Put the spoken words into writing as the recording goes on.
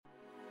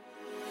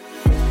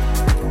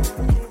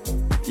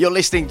You're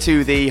listening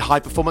to the High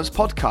Performance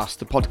Podcast,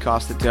 the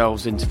podcast that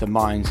delves into the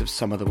minds of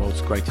some of the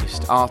world's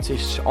greatest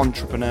artists,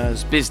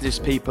 entrepreneurs, business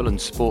people and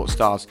sports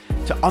stars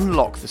to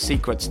unlock the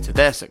secrets to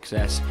their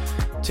success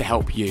to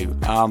help you.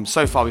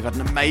 So far, we've had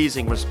an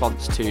amazing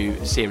response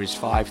to Series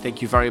 5.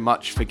 Thank you very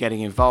much for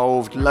getting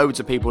involved. Loads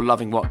of people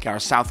loving what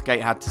Gareth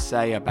Southgate had to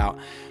say about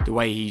the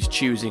way he's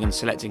choosing and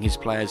selecting his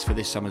players for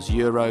this summer's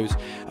Euros.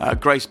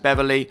 Grace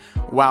Beverley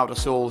wowed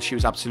us all. She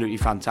was absolutely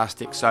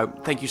fantastic. So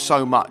thank you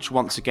so much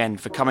once again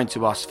for coming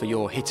to us for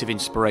your hit of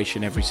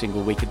inspiration every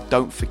single week. And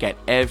don't forget,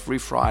 every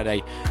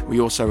Friday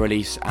we also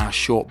release our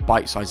short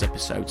bite-sized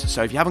episodes.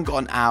 So if you haven't got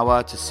an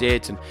hour to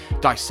sit and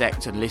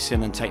dissect and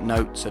listen and take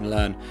notes and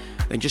learn,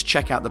 then just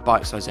check out the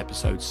bite-sized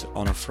episodes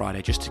on a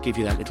Friday just to give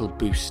you that little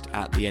boost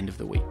at the end of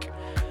the week.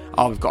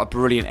 Oh, we've got a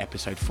brilliant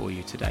episode for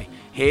you today.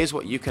 Here's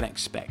what you can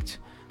expect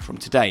from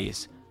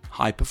today's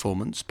High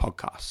Performance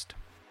Podcast.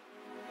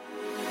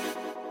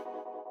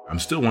 I'm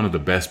still one of the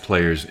best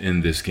players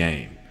in this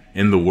game,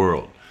 in the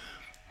world.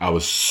 I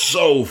was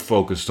so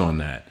focused on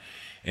that.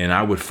 And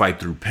I would fight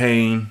through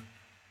pain,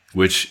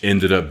 which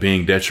ended up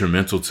being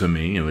detrimental to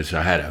me, in which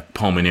I had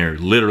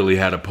literally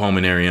had a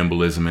pulmonary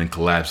embolism and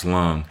collapsed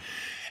lung.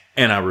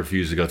 And I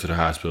refused to go to the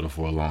hospital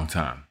for a long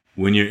time.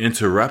 When you're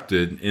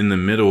interrupted in the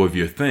middle of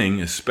your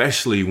thing,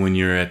 especially when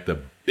you're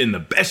in the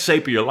best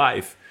shape of your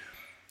life,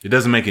 it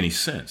doesn't make any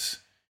sense.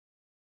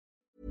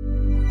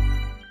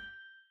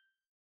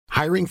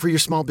 Hiring for your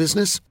small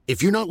business?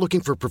 If you're not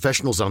looking for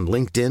professionals on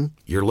LinkedIn,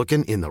 you're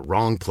looking in the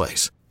wrong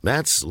place.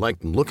 That's like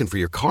looking for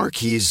your car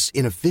keys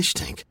in a fish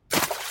tank.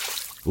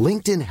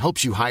 LinkedIn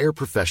helps you hire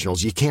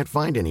professionals you can't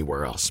find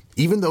anywhere else,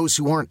 even those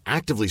who aren't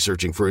actively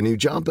searching for a new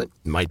job but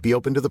might be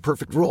open to the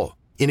perfect role.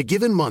 In a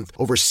given month,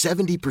 over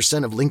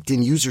 70% of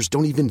LinkedIn users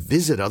don't even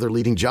visit other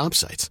leading job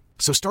sites.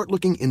 So start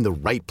looking in the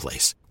right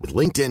place. With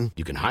LinkedIn,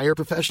 you can hire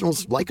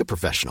professionals like a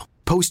professional.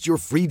 Post your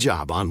free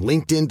job on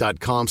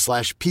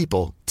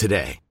linkedin.com/people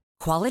today.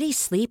 Quality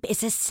sleep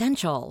is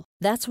essential.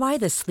 That's why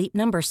the Sleep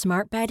Number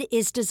Smart Bed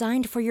is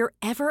designed for your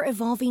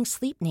ever-evolving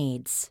sleep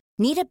needs.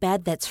 Need a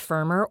bed that's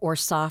firmer or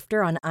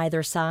softer on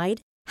either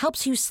side?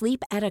 Helps you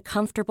sleep at a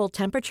comfortable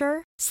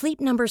temperature? Sleep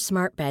Number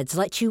Smart Beds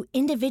let you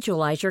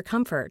individualize your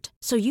comfort,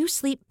 so you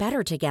sleep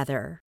better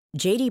together.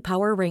 J.D.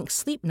 Power ranks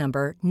Sleep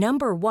Number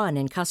number 1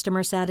 in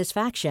customer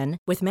satisfaction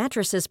with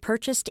mattresses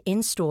purchased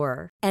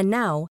in-store. And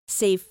now,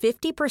 save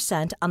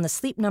 50% on the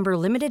Sleep Number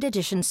Limited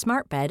Edition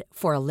Smart Bed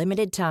for a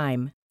limited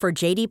time. For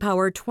J.D.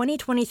 Power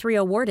 2023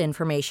 award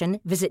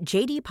information, visit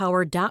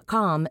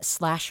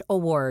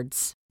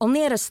jdpower.com/awards.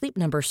 Only at a Sleep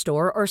Number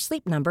store or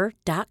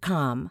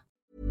sleepnumber.com.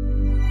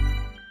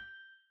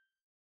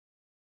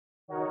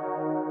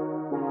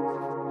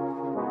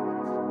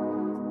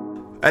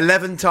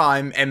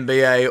 Eleven-time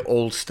NBA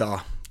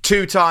All-Star,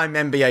 two-time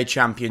NBA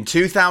champion,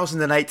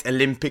 2008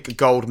 Olympic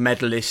gold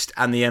medalist,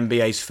 and the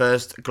NBA's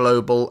first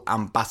global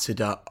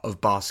ambassador of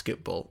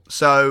basketball.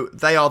 So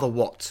they are the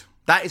what.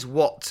 That is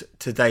what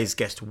today's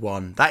guest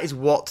won. That is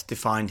what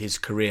defined his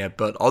career.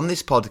 But on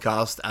this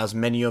podcast, as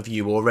many of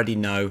you already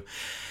know,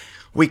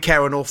 we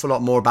care an awful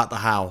lot more about the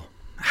how.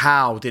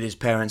 How did his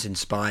parents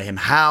inspire him?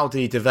 How did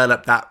he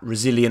develop that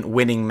resilient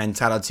winning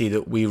mentality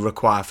that we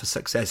require for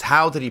success?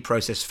 How did he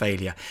process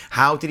failure?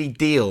 How did he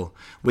deal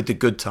with the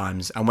good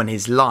times? And when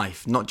his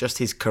life, not just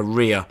his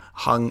career,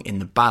 hung in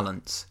the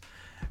balance,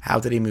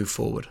 how did he move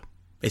forward?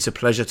 It's a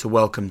pleasure to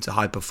welcome to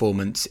High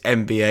Performance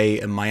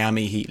NBA and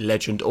Miami Heat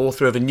legend,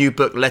 author of a new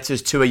book,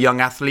 Letters to a Young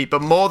Athlete,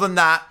 but more than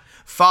that,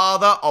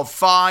 father of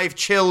 5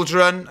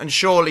 children, and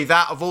surely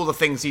that, of all the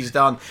things he's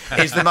done,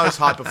 is the most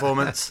high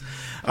performance.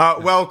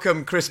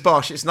 Welcome, Chris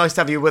Bosh. It's nice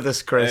to have you with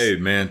us, Chris. Hey,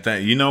 man.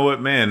 You know what,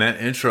 man? That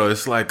intro,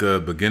 it's like a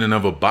beginning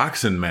of a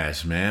boxing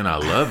match, man. I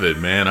love it,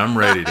 man. I'm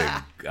ready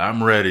to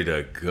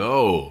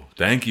go.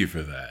 Thank you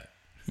for that.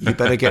 You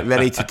better get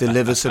ready to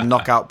deliver some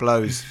knockout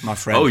blows, my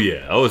friend. Oh,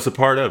 yeah. Oh, it's a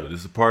part of it.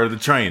 It's a part of the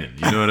training.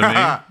 You know what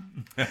I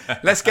mean?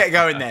 Let's get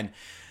going then.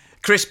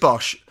 Chris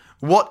Bosh,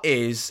 what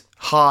is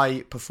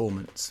high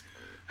performance?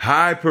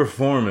 High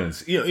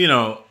performance. You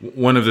know,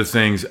 one of the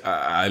things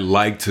I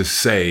like to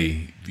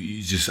say,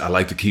 I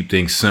like to keep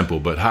things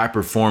simple, but high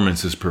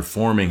performance is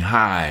performing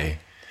high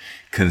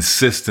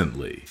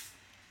consistently.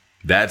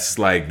 That's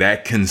like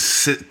that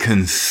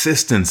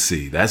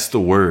consistency. That's the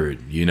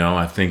word. You know,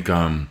 I think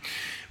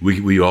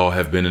we all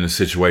have been in a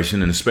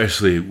situation, and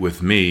especially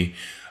with me,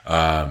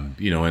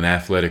 in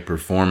athletic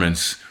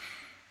performance,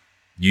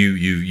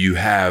 you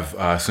have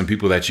some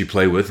people that you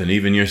play with, and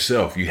even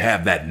yourself, you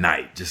have that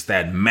night, just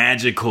that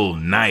magical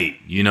night,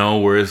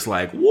 where it's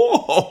like,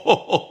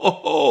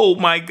 whoa,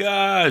 my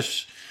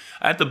gosh,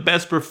 I had the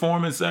best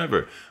performance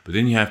ever. But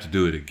then you have to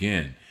do it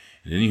again,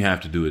 and then you have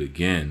to do it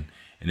again.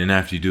 And then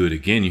after you do it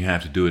again, you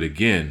have to do it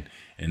again.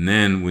 And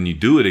then when you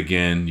do it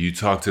again, you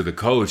talk to the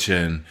coach,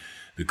 and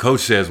the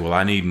coach says, well,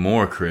 I need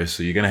more, Chris.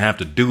 So you're going to have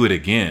to do it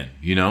again,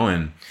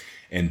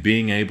 and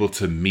being able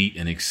to meet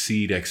and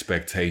exceed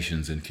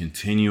expectations and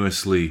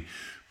continuously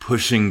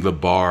pushing the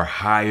bar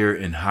higher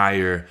and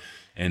higher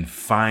and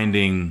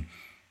finding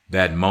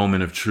that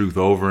moment of truth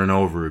over and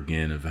over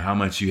again of how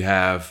much you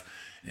have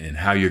and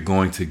how you're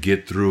going to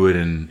get through it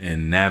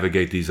and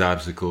navigate these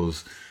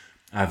obstacles.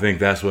 I think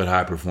that's what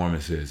high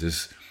performance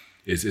is.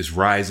 It's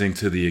rising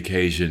to the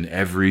occasion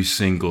every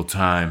single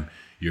time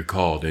you're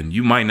called. And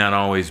you might not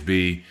always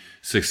be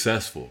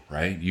successful,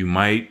 right? You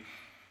might,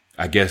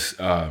 I guess,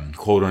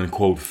 quote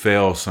unquote,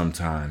 fail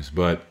sometimes,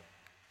 but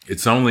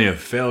it's only a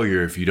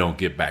failure if you don't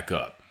get back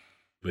up.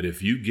 But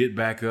if you get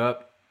back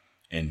up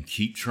and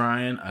keep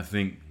trying, I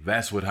think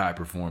that's what high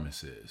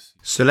performance is.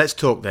 So let's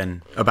talk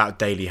then about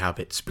daily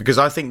habits, because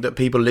I think that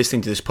people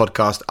listening to this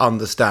podcast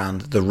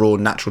understand the raw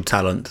natural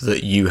talent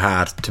that you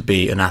had to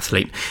be an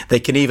athlete.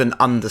 They can even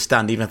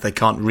understand, even if they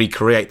can't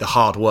recreate, the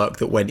hard work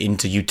that went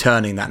into you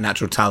turning that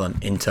natural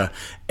talent into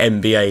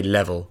NBA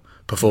level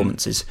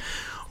performances.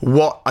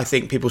 What I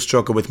think people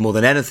struggle with more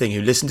than anything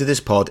who listen to this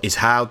pod is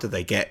how do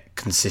they get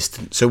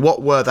consistent? So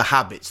what were the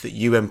habits that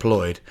you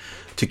employed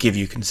to give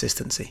you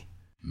consistency?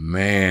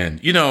 Man,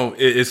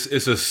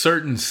 it's a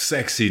certain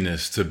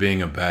sexiness to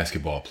being a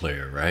basketball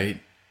player, right?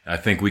 I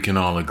think we can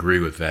all agree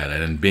with that.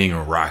 And being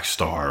a rock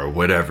star or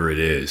whatever it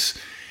is.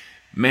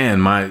 Man,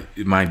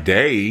 my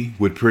day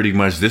would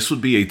this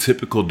would be a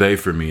typical day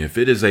for me. If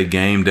it is a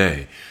game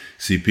day,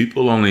 see,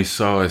 people only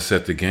saw us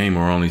at the game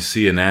or only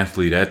see an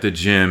athlete at the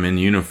gym in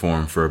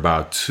uniform for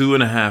about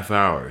 2.5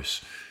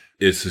 hours.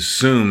 It's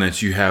assumed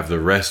that you have the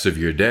rest of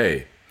your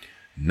day.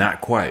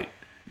 Not quite.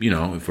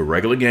 If a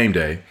regular game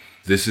day,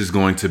 this is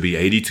going to be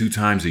 82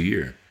 times a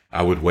year.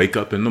 I would wake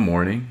up in the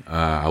morning.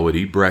 I would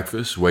eat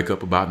breakfast, wake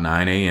up about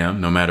 9 a.m.,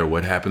 no matter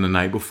what happened the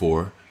night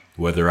before,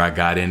 whether I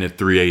got in at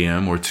 3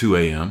 a.m. or 2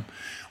 a.m.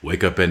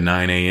 Wake up at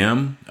 9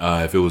 a.m.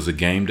 If it was a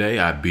game day,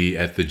 I'd be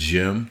at the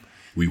gym.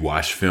 We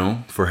watch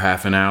film for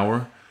half an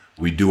hour.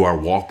 We do our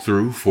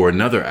walkthrough for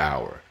another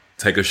hour.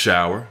 Take a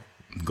shower,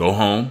 go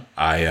home.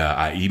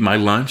 I eat my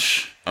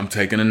lunch. I'm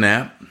taking a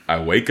nap.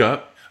 I wake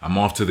up. I'm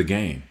off to the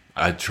game.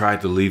 I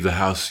tried to leave the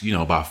house,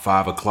 about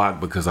 5 o'clock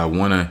because I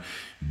want to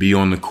be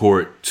on the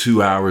court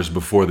 2 hours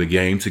before the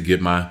game to get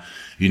my,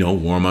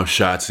 warm-up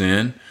shots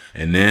in.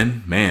 And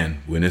then,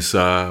 man, when it's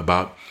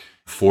about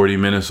 40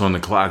 minutes on the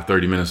clock,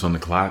 30 minutes on the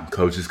clock,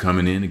 coach is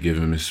coming in to give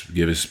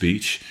his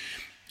speech,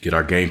 get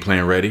our game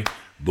plan ready.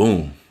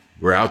 Boom,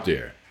 we're out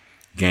there.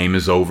 Game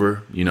is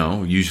over,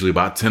 usually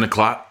about 10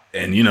 o'clock.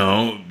 And,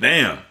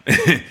 damn,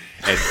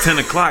 at 10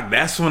 o'clock,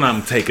 that's when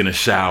I'm taking a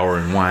shower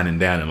and winding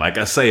down. And like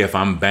I say, if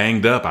I'm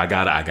banged up, I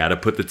gotta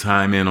put the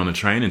time in on the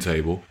training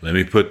table. Let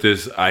me put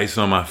this ice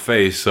on my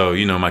face so,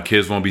 my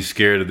kids won't be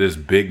scared of this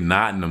big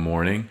knot in the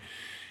morning.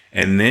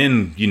 And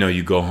then,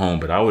 you go home.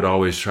 But I would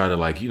always try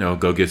to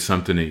go get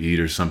something to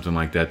eat or something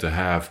like that to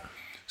have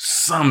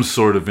some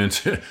sort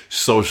of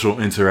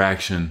social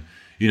interaction,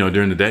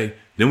 during the day.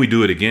 Then we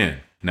do it again.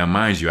 Now,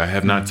 mind you, I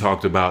have not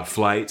talked about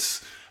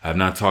flights. I've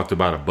not talked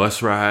about a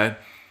bus ride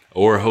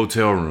or a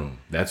hotel room.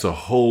 That's a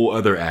whole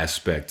other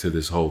aspect to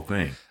this whole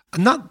thing.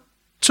 And that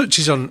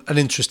touches on an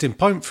interesting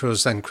point for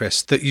us then,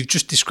 Chris, that you've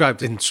just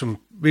described in some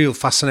real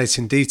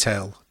fascinating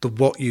detail, the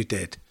what you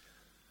did.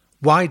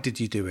 Why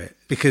did you do it?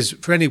 Because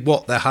for any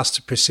what, there has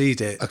to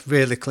precede it, a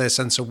really clear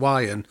sense of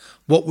why. And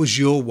what was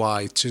your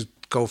why to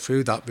go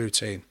through that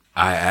routine?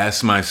 I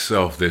asked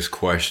myself this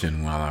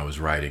question while I was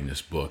writing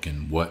this book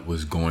and what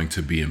was going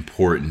to be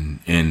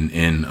important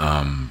in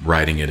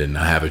writing it. And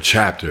I have a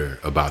chapter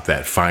about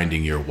that,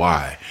 finding your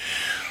why.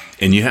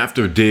 And you have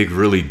to dig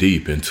really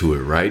deep into it,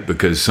 right?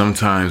 Because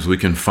sometimes we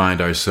can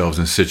find ourselves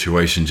in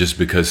situations just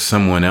because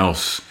someone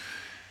else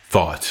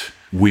thought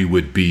we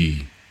would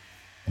be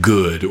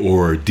good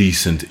or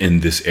decent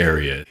in this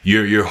area.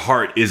 Your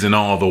heart isn't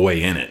all the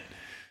way in it.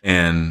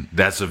 And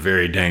that's a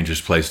very dangerous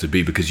place to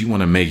be because you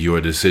want to make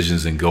your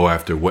decisions and go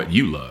after what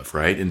you love,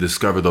 right? And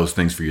discover those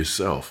things for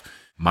yourself.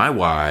 My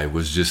why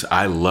was just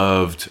I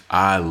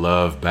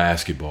love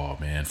basketball,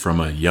 man. From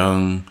a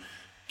young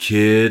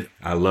kid,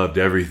 I loved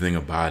everything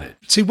about it.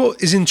 See,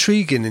 what is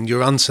intriguing in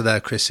your answer there,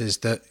 Chris, is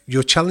that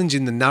you're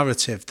challenging the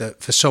narrative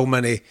that for so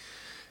many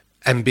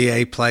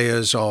NBA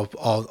players or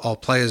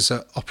players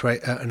that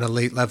operate at an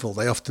elite level,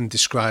 they often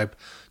describe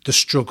the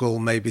struggle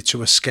maybe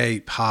to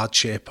escape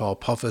hardship or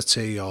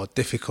poverty or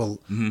difficult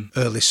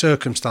early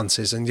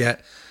circumstances. And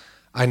yet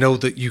I know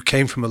that you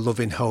came from a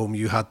loving home.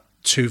 You had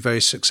 2 very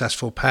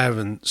successful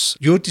parents.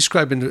 You're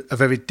describing a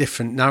very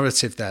different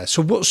narrative there.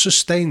 So what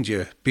sustained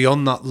you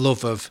beyond that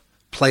love of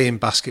playing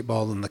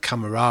basketball and the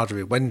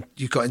camaraderie when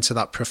you got into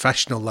that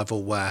professional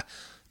level where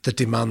the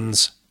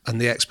demands and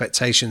the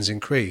expectations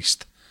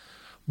increased?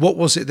 What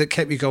was it that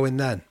kept you going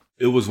then?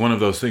 It was one of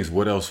those things.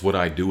 What else would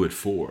I do it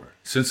for?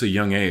 Since a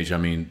young age,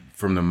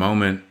 from the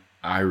moment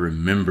I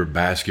remember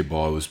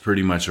basketball, it was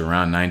pretty much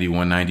around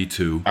 91,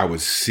 92. I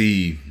would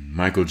see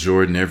Michael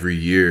Jordan every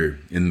year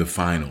in the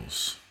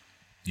finals,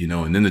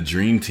 and then the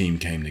dream team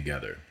came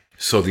together.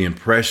 So the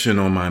impression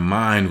on my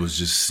mind was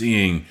just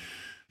seeing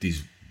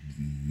these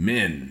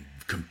men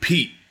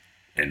compete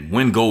and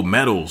win gold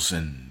medals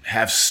and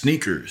have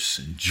sneakers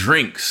and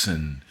drinks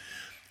and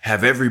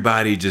have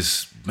everybody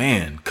just,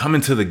 come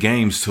into the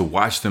games to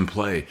watch them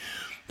play.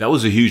 that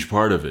was a huge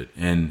part of it.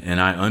 And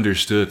I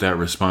understood that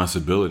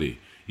responsibility,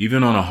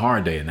 even on a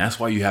hard day. And that's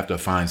why you have to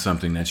find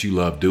something that you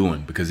love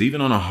doing, because even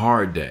on a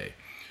hard day,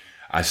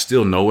 I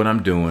still know what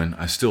I'm doing.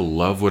 I still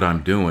love what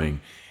I'm doing.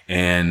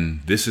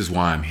 And this is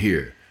why I'm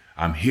here.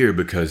 I'm here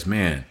because,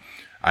 man,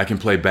 I can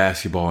play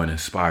basketball and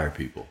inspire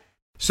people.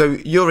 So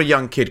you're a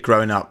young kid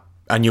growing up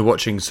and you're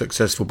watching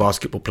successful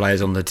basketball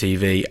players on the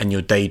TV and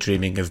you're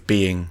daydreaming of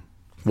being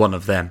one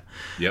of them.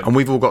 Yep. And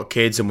we've all got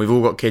kids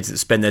that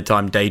spend their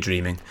time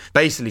daydreaming.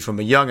 Basically, from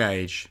a young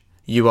age,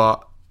 you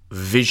are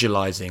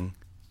visualizing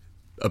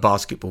a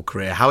basketball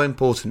career. How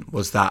important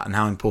was that, and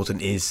how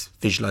important is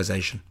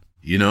visualization?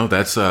 You know,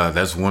 that's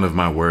one of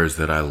my words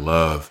that I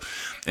love.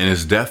 And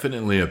it's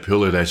definitely a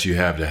pillar that you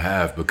have to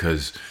have,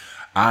 because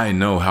I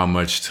know how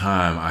much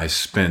time I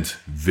spent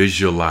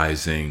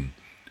visualizing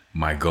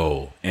my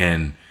goal.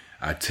 And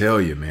I tell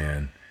you,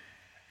 man,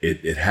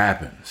 it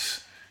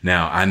happens.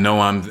 Now, I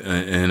know I'm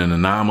in an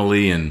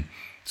anomaly, and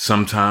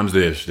sometimes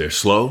they're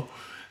slow.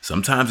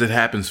 Sometimes it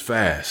happens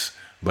fast.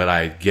 But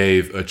I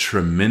gave a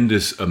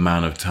tremendous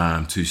amount of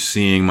time to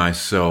seeing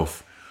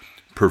myself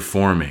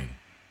performing,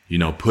 you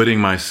know, putting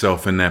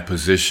myself in that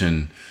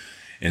position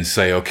and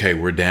say, okay,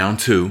 we're down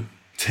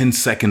 10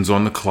 seconds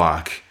on the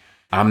clock.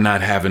 I'm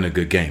not having a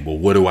good game. Well,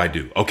 what do I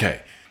do?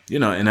 Okay. You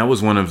know, and that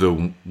was one of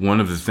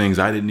the things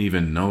I didn't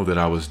even know that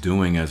I was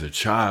doing as a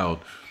child,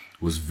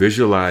 was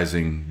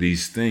visualizing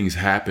these things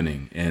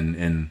happening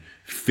and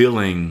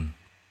feeling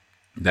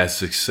that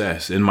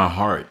success in my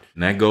heart.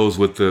 And that goes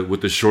with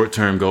the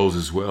short-term goals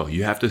as well.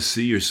 You have to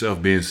see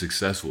yourself being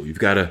successful. You've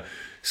got to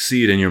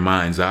see it in your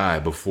mind's eye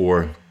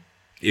before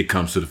it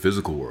comes to the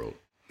physical world.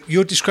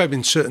 You're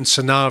describing certain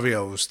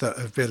scenarios that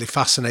are really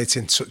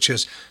fascinating, such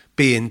as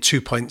being 2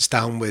 points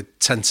down with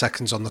 10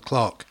 seconds on the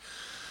clock.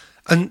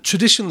 And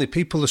traditionally,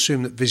 people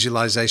assume that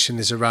visualization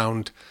is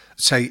around,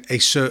 say, a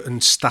certain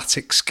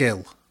static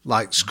skill,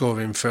 like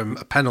scoring from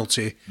a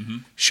penalty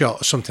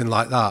shot or something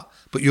like that.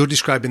 But you're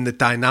describing the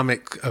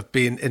dynamic of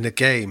being in a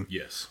game.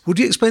 Yes. Would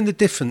you explain the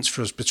difference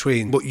for us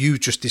between what you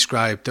just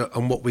described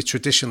and what we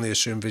traditionally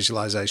assume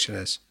visualization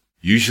is?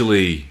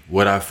 Usually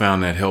what I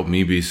found that helped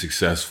me be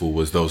successful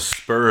was those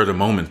spur of the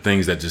moment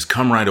things that just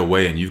come right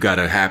away, and you've got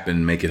to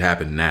make it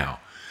happen now.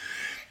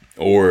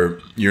 Or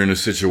you're in a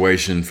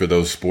situation, for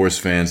those sports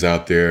fans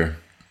out there,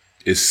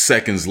 it's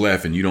seconds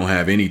left and you don't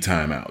have any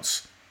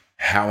timeouts.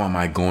 How am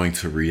I going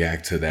to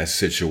react to that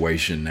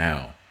situation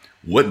now?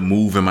 What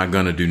move am I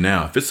going to do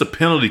now? If it's a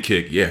penalty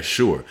kick, yeah,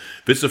 sure.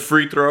 If it's a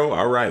free throw,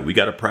 all right, we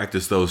got to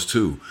practice those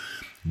too.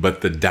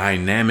 But the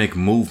dynamic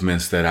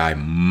movements that I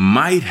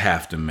might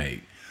have to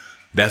make,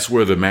 that's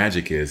where the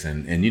magic is.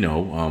 And you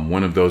know,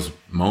 one of those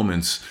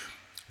moments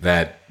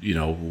that, you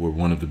know, were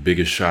one of the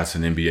biggest shots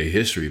in NBA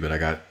history, but I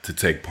got to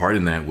take part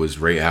in that, was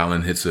Ray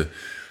Allen hits a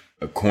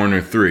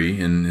corner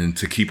three and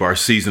to keep our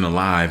season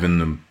alive in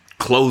the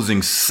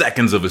closing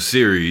seconds of a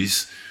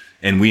series,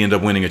 and we end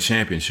up winning a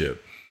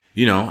championship.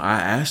 You know, I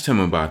asked him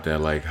about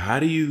that. Like, how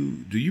do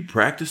you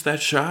practice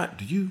that shot?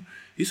 He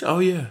said, oh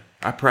yeah,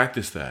 I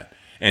practiced that.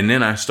 And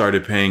then I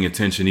started paying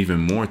attention even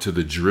more to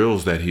the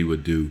drills that he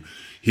would do.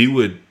 He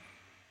would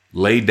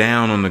lay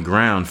down on the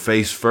ground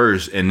face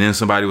first, and then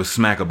somebody would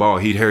smack a ball.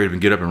 He'd hurry up and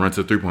get up and run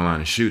to the three-point line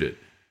and shoot it.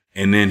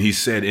 And then he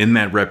said, in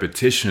that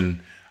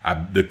repetition,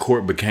 the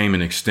court became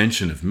an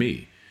extension of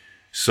me.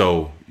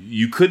 So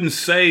you couldn't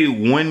say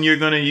when you're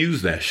going to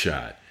use that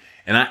shot.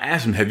 And I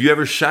asked him, have you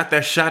ever shot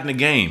that shot in a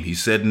game? He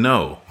said,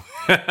 no.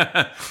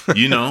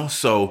 You know,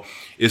 so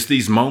it's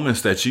these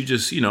moments that you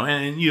just, you know,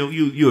 and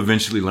you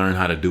eventually learn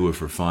how to do it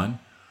for fun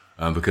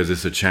because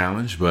it's a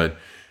challenge. But,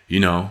 you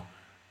know,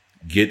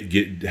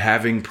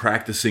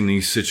 practicing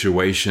these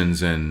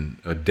situations and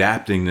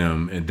adapting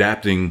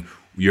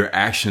your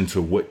action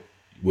to what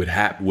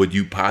would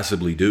you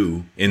possibly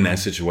do in that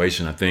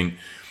situation. I think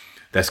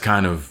that's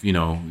kind of, you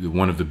know,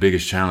 one of the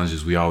biggest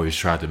challenges we always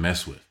try to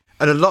mess with.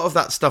 And a lot of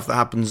that stuff that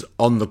happens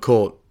on the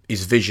court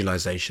is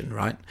visualization,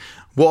 right?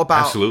 What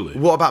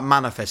about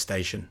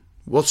manifestation?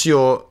 What's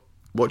your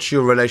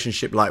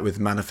relationship like with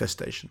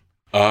manifestation?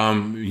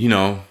 You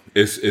know,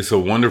 it's a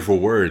wonderful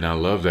word, and I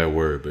love that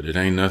word, but it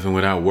ain't nothing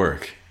without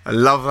work. I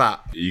love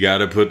that. You got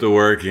to put the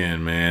work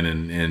in, man.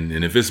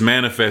 And if it's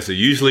manifested,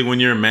 usually when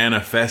you're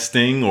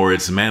manifesting or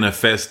it's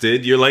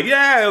manifested, you're like,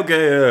 yeah,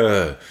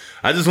 okay,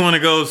 I just want to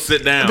go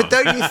sit down. But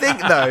don't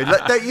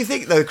you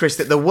think though, Chris,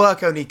 that the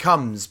work only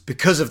comes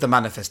because of the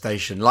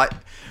manifestation? Like,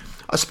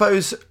 I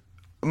suppose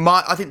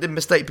I think the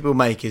mistake people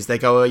make is they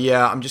go, oh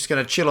yeah, I'm just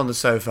going to chill on the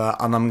sofa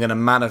and I'm going to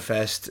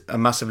manifest a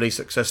massively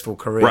successful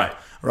career.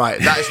 Right.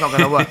 That is not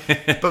going to work.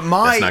 But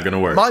that's not going to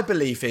work. My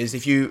belief is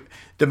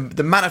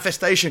the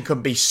manifestation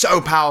can be so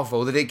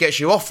powerful that it gets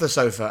you off the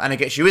sofa and it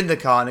gets you in the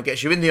car and it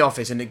gets you in the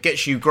office and it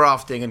gets you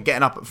grafting and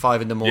getting up at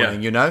 5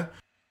 a.m, you know?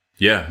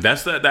 Yeah,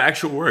 that's the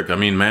actual work. I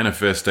mean,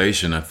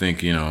 manifestation, I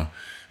think, you know,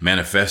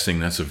 manifesting,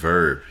 that's a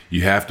verb.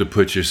 You have to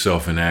put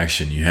yourself in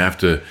action. You have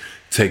to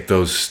take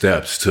those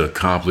steps to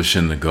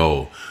accomplishing the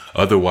goal.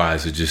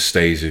 Otherwise, it just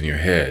stays in your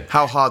head.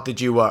 How hard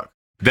did you work?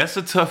 That's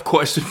a tough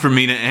question for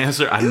me to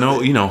answer. I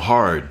know,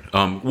 hard.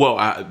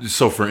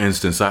 So for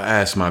instance, I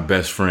asked my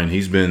best friend,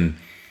 he's been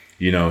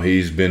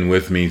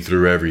with me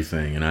through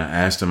everything. And I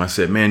asked him, I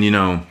said,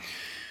 man,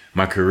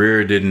 my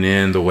career didn't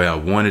end the way I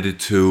wanted it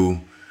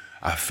to.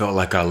 I felt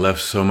like I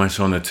left so much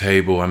on the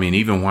table. I mean,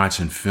 even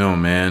watching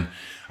film, man,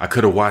 I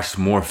could have watched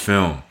more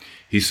film.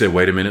 He said,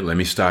 wait a minute, let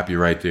me stop you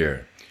right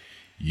there.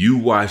 You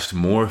watched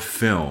more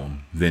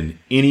film than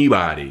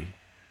anybody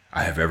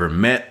I have ever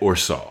met or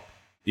saw.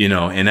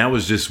 And that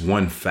was just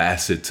one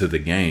facet to the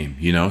game,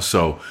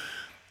 so,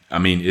 I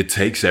mean, it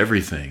takes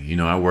everything.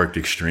 I worked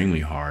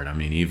extremely hard. I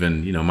mean,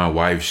 even, my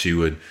wife, she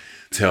would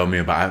tell me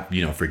about,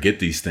 forget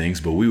these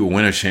things, but we would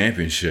win a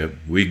championship.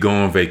 We'd go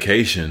on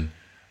vacation.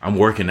 I'm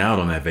working out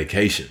on that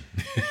vacation.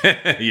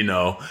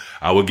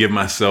 I would give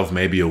myself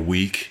maybe a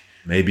week,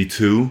 maybe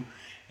 2,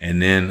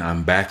 and then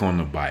I'm back on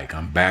the bike.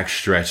 I'm back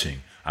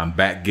stretching. I'm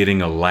back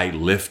getting a light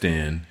lift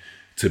in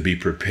to be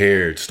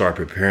prepared, start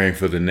preparing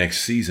for the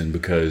next season,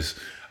 because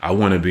I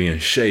want to be in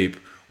shape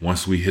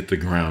once we hit the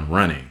ground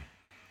running,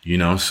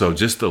 so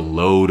just the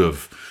load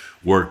of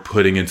work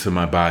putting into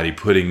my body,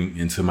 putting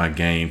into my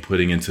game,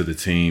 putting into the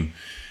team.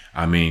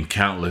 I mean,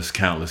 countless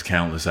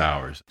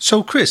hours.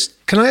 So Chris,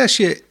 can I ask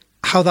you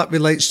how that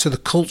relates to the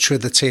culture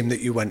of the team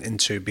that you went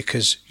into?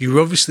 Because you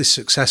were obviously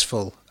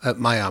successful at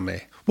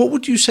Miami. What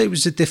would you say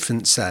was the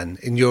difference then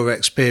in your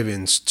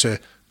experience to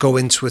go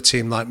into a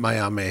team like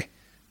Miami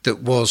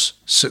that was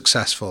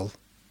successful,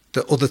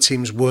 that other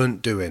teams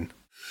weren't doing?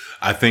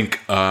 I think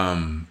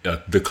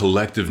the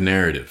collective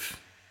narrative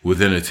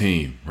within a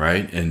team,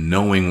 right? And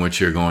knowing what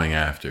you're going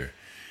after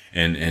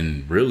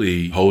and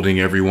really holding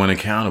everyone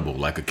accountable.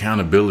 Like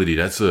accountability,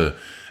 it's an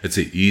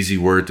easy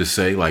word to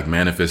say, like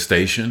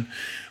manifestation.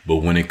 But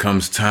when it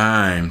comes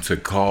time to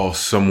call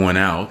someone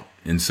out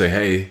and say,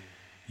 hey,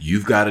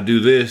 you've got to do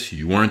this.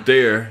 You weren't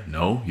there.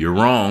 No, you're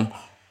wrong.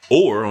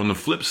 Or on the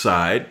flip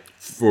side,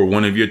 for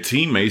one of your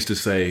teammates to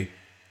say,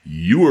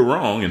 you were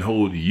wrong and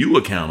hold you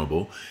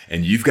accountable,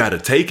 and you've got to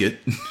take it.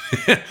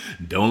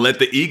 Don't let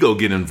the ego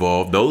get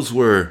involved.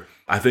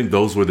 I think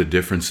those were the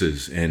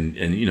differences. And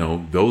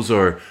those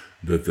are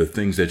the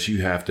things that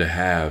you have to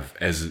have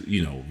as,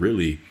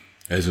 really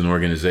as an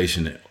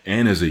organization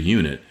and as a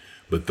unit.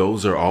 But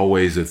those are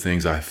always the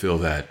things I feel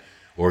that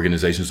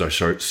organizations are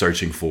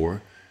searching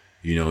for.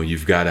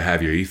 You've got to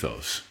have your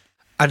ethos.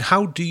 And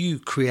how do you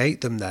create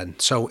them then?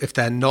 So if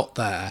they're not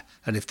there,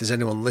 and if there's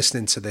anyone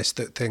listening to this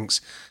that thinks,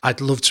 I'd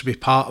love to be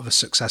part of a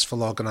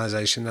successful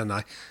organisation, and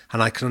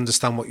I can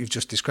understand what you've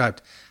just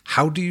described,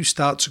 how do you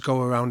start to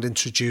go around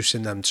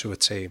introducing them to a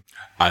team?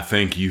 I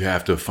think you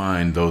have to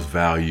find those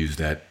values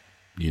that,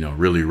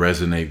 really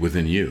resonate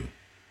within you.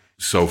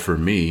 So for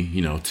me,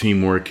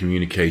 teamwork,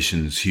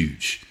 communication is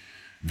huge.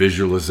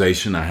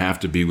 Visualization, I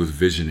have to be with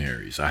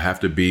visionaries. I have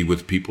to be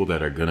with people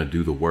that are going to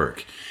do the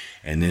work.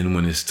 And then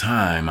when it's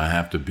time, I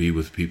have to be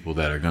with people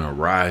that are going to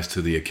rise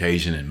to the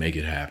occasion and make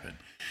it happen.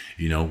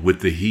 With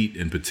the Heat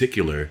in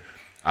particular,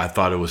 I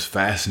thought it was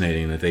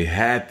fascinating that they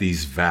had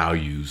these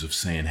values of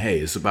saying, hey,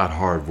 it's about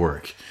hard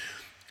work.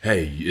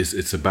 Hey,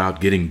 it's about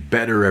getting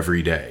better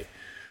every day.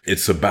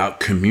 It's about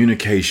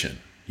communication.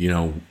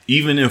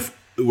 Even if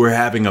we're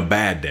having a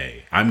bad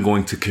day, I'm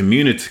going to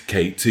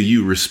communicate to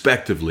you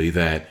respectively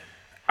that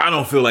I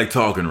don't feel like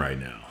talking right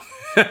now.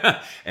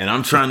 And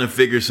I'm trying to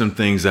figure some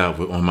things out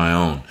on my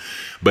own.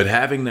 But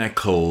having that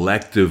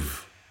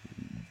collective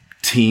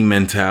team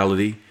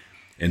mentality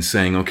and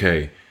saying,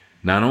 okay,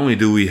 not only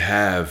do we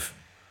have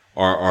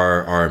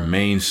our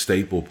main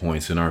staple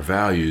points and our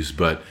values,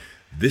 but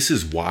this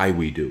is why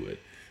we do it.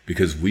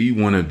 Because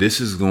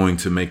this is going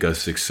to make us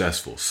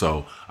successful.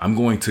 So I'm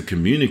going to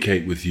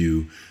communicate with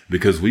you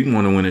because we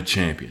want to win a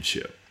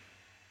championship.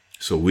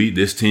 So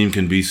this team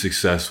can be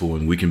successful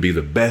and we can be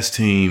the best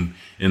team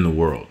in the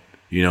world.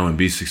 And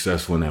be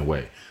successful in that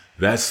way.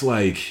 That's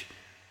like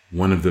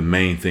one of the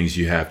main things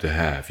you have to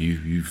have.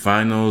 You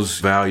find those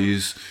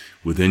values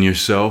within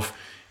yourself.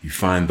 You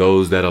find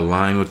those that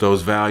align with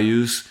those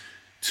values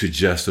to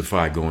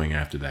justify going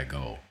after that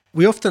goal.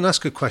 We often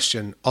ask a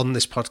question on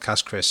this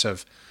podcast, Chris,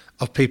 of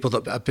people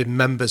that have been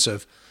members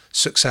of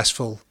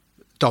successful,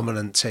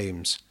 dominant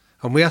teams.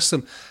 And we ask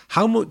them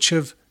how much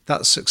of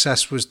that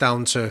success was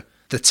down to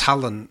the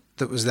talent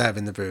that was there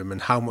in the room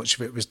and how much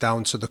of it was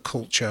down to the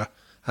culture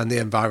and the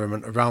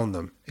environment around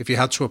them. If you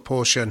had to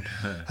apportion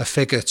a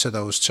figure to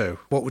those two,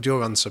 what would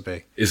your answer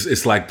be?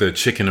 It's like the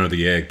chicken or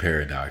the egg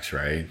paradox,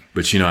 right?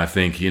 But, I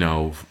think,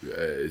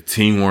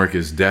 teamwork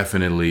is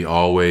definitely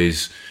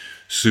always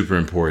super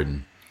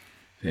important.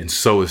 And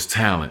so is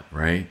talent,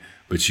 right?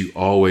 But you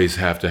always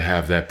have to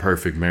have that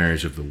perfect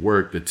marriage of the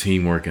work, the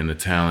teamwork, and the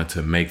talent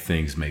to make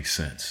things make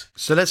sense.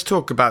 So let's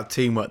talk about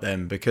teamwork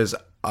then, because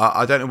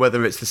I don't know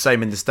whether it's the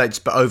same in the States,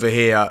 but over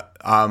here,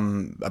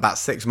 about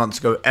 6 months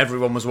ago,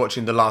 everyone was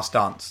watching The Last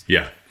Dance.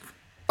 Yeah.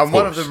 And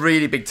one of the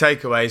really big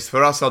takeaways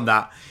for us on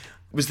that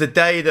was the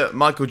day that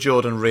Michael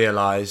Jordan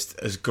realised,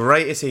 as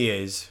great as he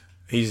is,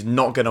 he's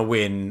not going to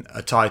win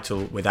a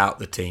title without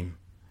the team.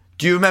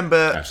 Do you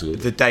remember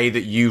Absolutely. the day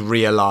that you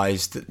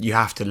realised that you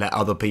have to let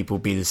other people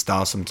be the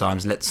star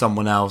sometimes, let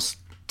someone else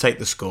take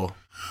the score?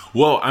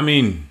 Well, I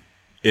mean,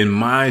 in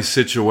my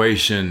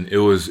situation, it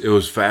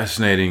was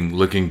fascinating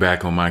looking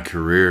back on my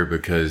career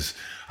because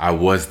I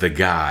was the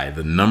guy,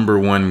 the number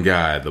one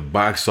guy, the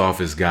box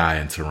office guy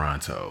in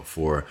Toronto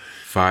for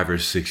 5 or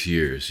 6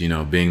 years,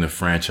 being the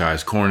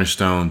franchise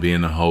cornerstone,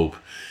 being the hope.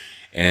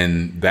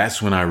 And that's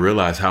when I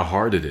realized how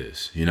hard it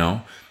is,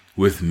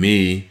 with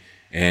me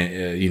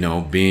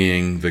and,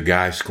 being the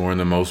guy scoring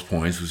the most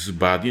points, which is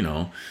about,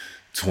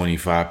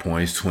 25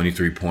 points,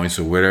 23 points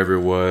or whatever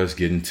it was,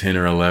 getting 10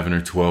 or 11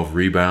 or 12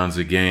 rebounds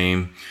a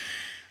game.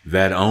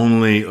 That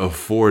only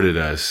afforded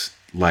us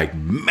like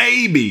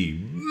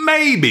maybe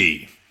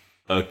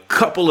a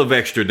couple of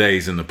extra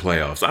days in the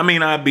playoffs. I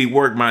mean, I'd be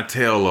work my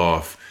tail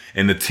off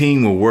and the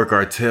team will work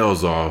our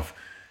tails off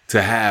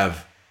to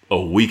have a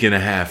week and a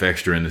half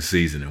extra in the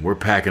season. And we're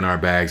packing our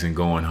bags and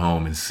going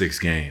home in 6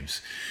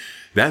 games.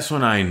 That's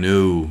when I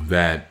knew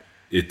that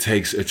it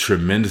takes a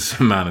tremendous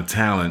amount of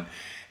talent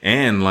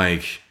and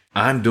like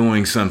I'm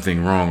doing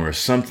something wrong or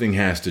something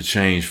has to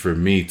change for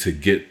me to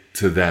get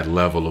to that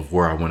level of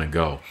where I want to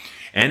go.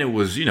 And it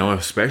was,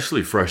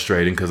 especially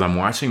frustrating because I'm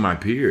watching my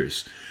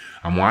peers.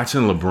 I'm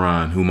watching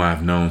LeBron, whom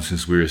I've known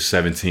since we were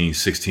 17,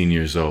 16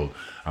 years old.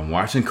 I'm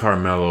watching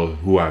Carmelo,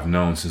 who I've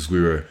known since we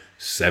were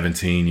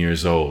 17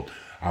 years old.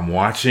 I'm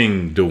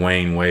watching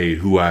Dwayne Wade,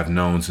 who I've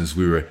known since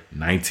we were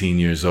 19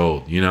 years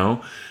old,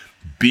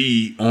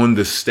 be on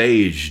the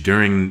stage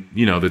during,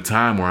 the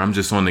time where I'm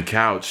just on the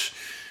couch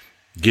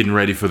getting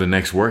ready for the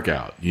next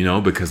workout,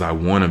 because I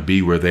want to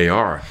be where they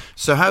are.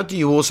 So how do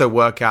you also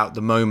work out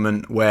the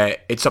moment where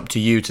it's up to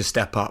you to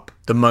step up,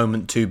 the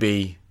moment to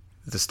be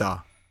the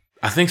star?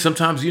 I think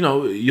sometimes,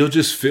 you'll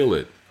just feel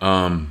it.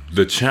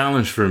 The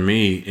challenge for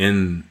me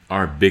in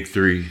our Big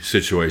Three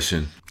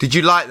situation. Did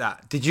you like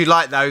that? Did you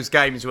like those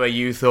games where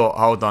you thought,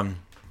 hold on,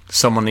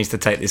 someone needs to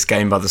take this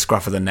game by the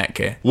scruff of the neck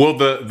here? Well,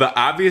 the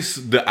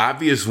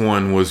obvious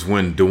one was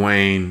when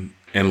Dwayne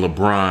and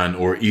LeBron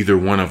or either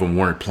one of them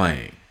weren't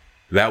playing.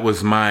 That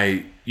was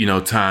my,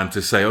 time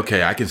to say,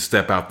 okay, I can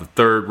step out the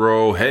third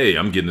row. Hey,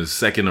 I'm getting the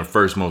second or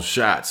first most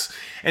shots.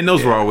 And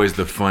those were always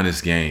the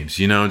funnest games,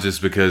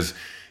 just because,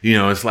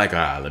 it's like,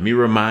 let me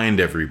remind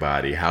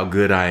everybody how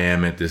good I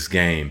am at this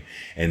game.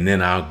 And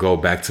then I'll go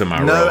back to my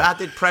role. No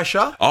added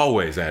pressure?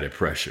 Always added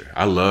pressure.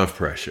 I love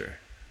pressure.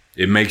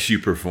 It makes you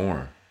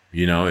perform.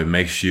 It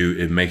makes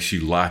you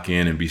lock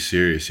in and be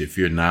serious. If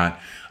you're not,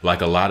 like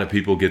a lot of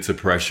people get to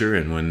pressure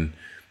and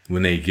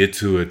when they get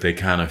to it, they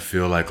kind of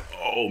feel like,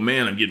 oh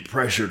man, I'm getting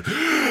pressured.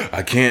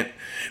 I can't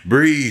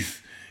breathe.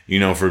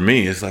 For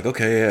me, it's like,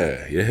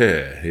 okay,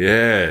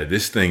 yeah,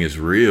 this thing is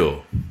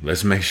real.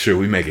 Let's make sure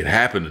we make it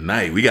happen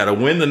tonight. We got to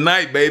win the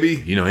night,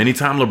 baby.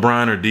 Anytime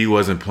LeBron or D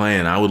wasn't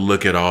playing, I would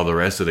look at all the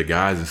rest of the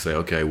guys and say,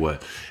 okay,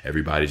 what?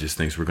 Everybody just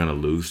thinks we're going to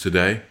lose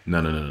today?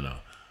 No.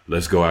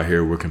 Let's go out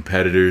here. We're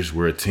competitors.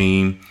 We're a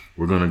team.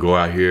 We're going to go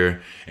out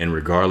here. And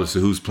regardless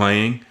of who's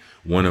playing,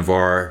 one of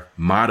our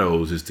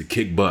mottos is to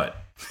kick butt.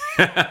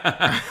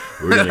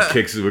 We're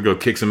gonna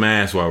kick some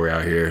ass while we're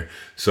out here.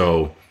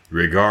 So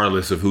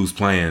regardless of who's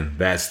playing,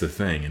 that's the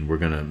thing, and we're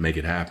gonna make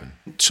it happen.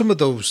 Some of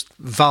those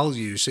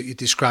values that you're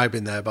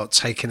describing there about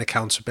taking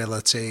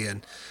accountability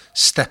and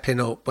stepping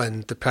up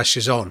when the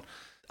pressure's on,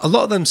 a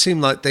lot of them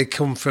seem like they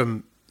come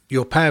from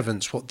your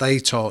parents, what they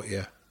taught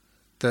you,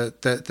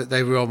 that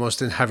they were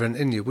almost inherent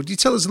in you. Would you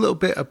tell us a little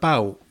bit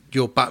about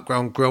your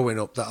background growing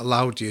up that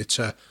allowed you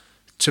to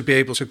be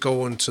able to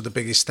go onto the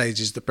biggest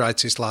stages, the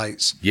brightest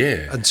lights,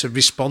 and to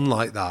respond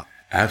like that?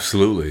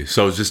 Absolutely.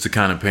 So just to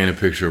kind of paint a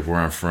picture of where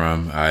I'm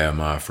from, I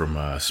am from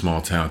a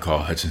small town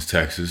called Hutchins,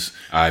 Texas.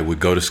 I would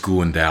go to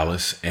school in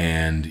Dallas,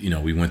 and,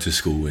 we went to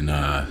school in,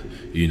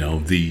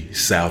 the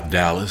South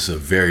Dallas, a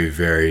very,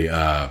 very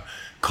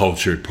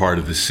cultured part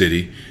of the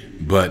city.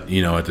 But,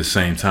 at the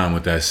same time,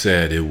 with that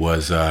said, it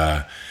was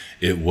a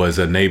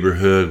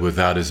neighborhood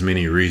without as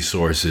many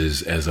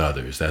resources as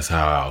others. That's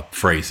how I'll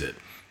phrase it.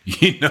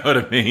 You know what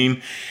I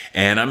mean?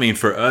 And I mean,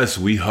 for us,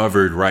 we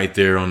hovered right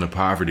there on the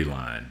poverty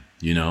line,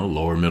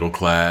 lower middle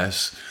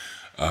class,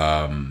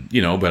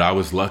 but I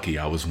was lucky.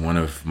 I was one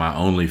of my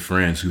only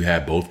friends who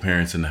had both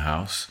parents in the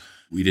house.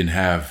 We didn't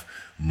have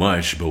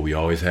much, but we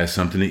always had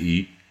something to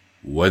eat.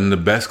 Wasn't the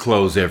best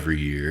clothes every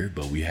year,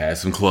 but we had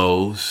some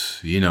clothes,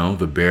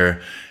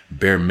 the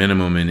bare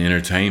minimum in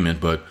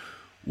entertainment. But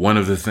one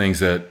of the things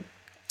that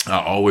I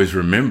always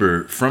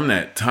remember from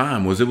that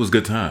time was it was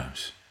good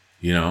times,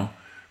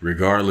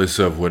 regardless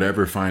of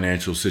whatever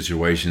financial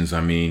situations.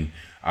 I mean,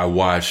 I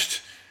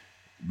watched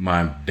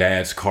my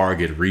dad's car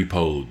get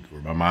repoed or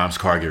my mom's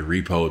car get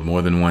repoed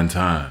more than one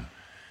time.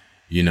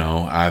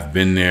 I've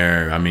been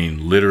there,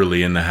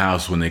 literally in the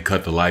house when they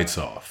cut the lights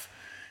off.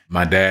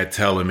 My dad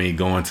telling me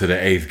going to the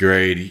 8th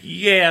grade,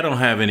 I don't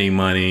have any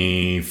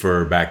money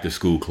for back to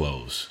school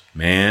clothes.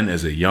 Man,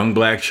 as a young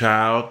black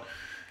child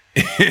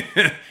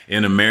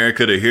in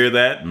America, to hear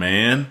that,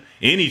 man,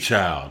 any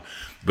child,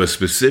 but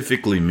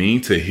specifically me,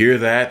 to hear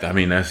that,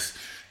 that's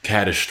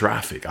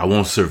catastrophic. I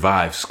won't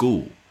survive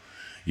school.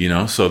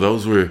 So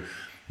those were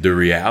the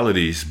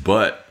realities.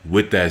 But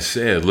with that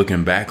said,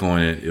 looking back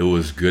on it, it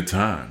was good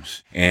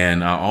times.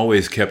 And I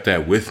always kept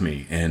that with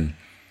me. And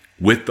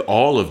with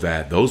all of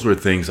that, those were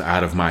things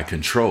out of my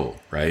control,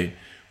 right?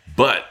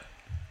 But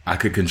I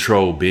could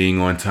control being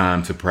on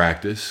time to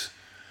practice.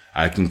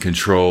 I can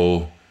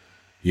control,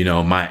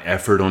 my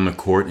effort on the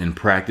court in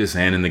practice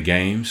and in the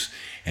games.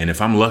 And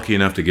if I'm lucky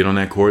enough to get on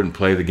that court and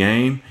play the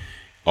game,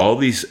 all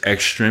these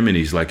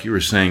extremities, like you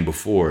were saying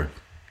before,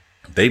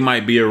 they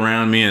might be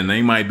around me and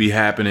they might be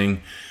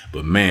happening,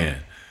 but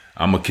man,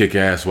 I'm going to kick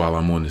ass while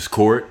I'm on this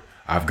court.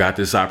 I've got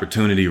this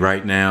opportunity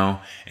right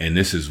now, and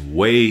this is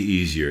way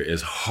easier.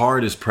 As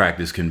hard as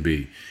practice can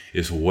be,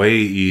 it's way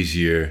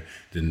easier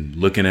than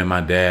looking at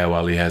my dad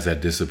while he has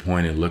that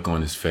disappointed look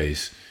on his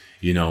face,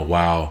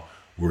 while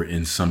we're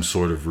in some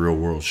sort of real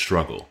world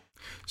struggle.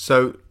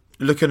 So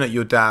looking at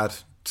your dad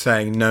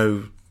saying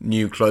no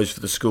new clothes for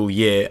the school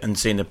year and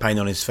seeing the pain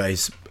on his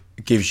face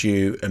gives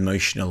you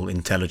emotional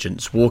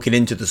intelligence. Walking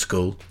into the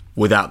school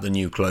without the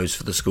new clothes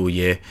for the school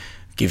year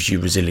gives you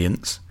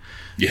resilience.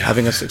 Yeah.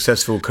 Having a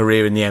successful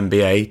career in the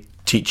NBA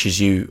teaches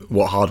you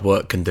what hard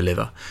work can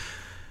deliver.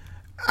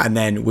 And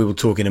then we will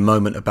talk in a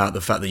moment about the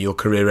fact that your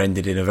career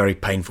ended in a very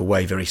painful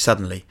way, very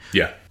suddenly.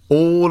 Yeah.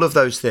 All of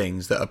those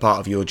things that are part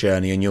of your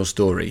journey and your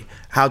story,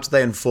 how do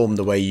they inform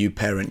the way you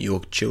parent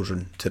your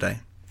children today?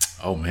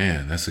 Oh,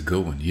 man, that's a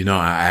good one.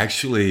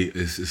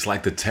 It's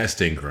like the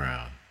testing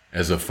ground.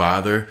 As a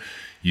father,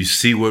 you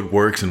see what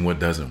works and what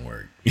doesn't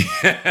work.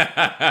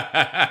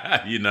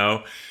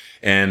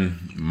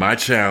 And my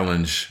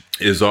challenge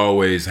is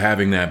always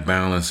having that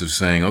balance of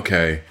saying,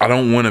 okay, I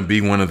don't want to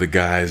be one of the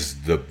guys,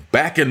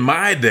 back in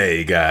my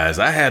day, guys,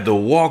 I had to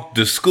walk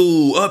to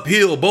school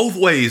uphill both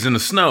ways in the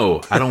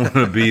snow. I don't want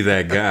to be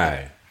that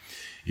guy.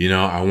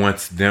 I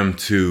want them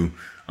to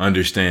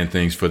understand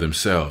things for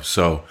themselves.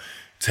 So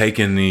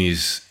taking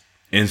these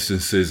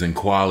instances and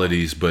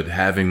qualities, but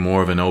having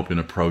more of an open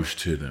approach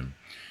to them,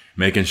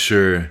 making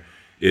sure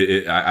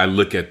I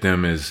look at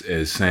them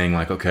as saying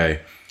like, okay,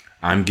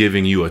 I'm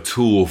giving you a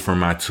tool from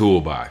my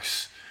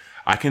toolbox.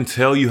 I can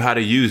tell you how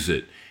to use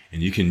it,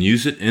 and you can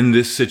use it in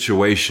this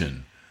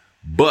situation,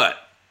 but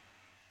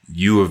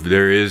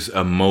there is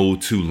a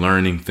mode to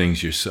learning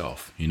things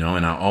yourself,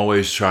 and I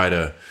always try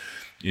to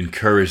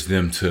encourage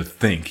them to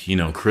think,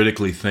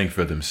 critically think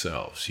for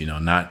themselves,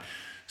 not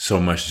so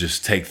much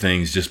just take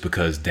things just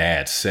because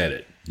dad said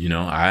it.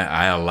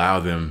 I allow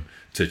them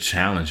to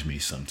challenge me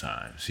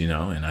sometimes,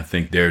 and I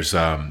think there's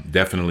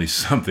definitely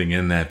something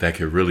in that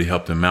could really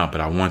help them out. But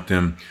I want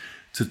them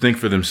to think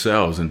for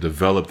themselves and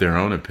develop their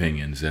own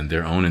opinions and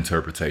their own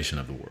interpretation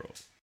of the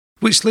world.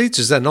 Which leads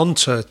us then on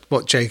to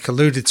what Jake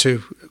alluded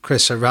to,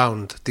 Chris,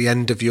 around the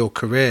end of your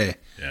career.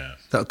 Yeah.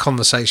 That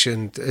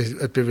conversation,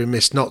 it'd be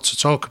remiss not to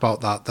talk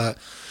about that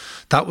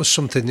was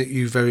something that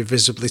you very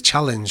visibly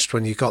challenged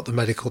when you got the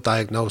medical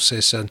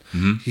diagnosis, and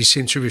you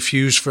seemed to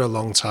refuse for a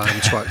long time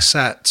to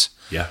accept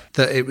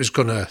that it was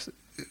going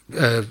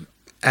to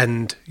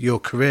end your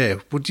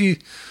career. Would you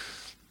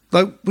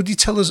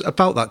tell us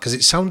about that? Because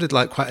it sounded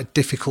like quite a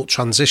difficult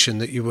transition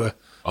that you were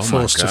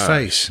forced to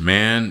face.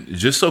 Man,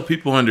 just so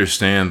people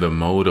understand the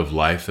mode of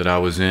life that I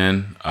was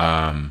in,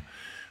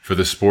 for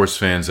the sports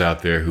fans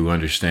out there who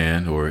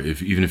understand, or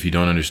even if you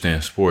don't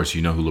understand sports,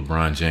 you know who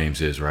LeBron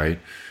James is, right?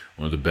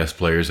 One of the best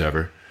players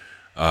ever.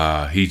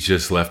 He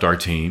just left our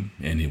team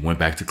and he went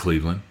back to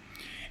Cleveland.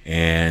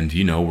 And,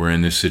 we're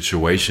in this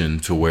situation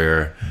to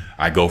where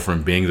I go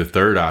from being the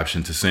third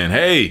option to saying,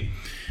 hey,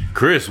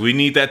 Chris, we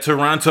need that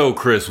Toronto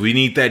Chris. We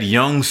need that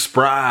young,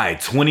 spry,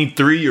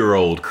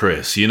 23-year-old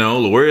Chris.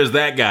 Where is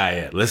that guy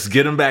at? Let's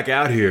get him back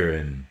out here.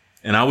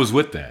 And I was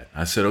with that.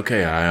 I said,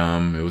 okay,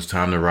 it was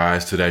time to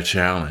rise to that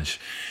challenge.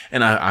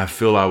 And I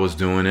feel I was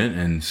doing it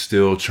and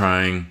still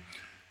trying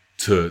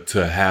to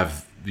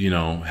have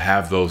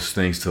those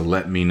things to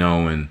let me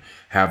know and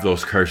have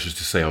those cursors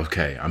to say,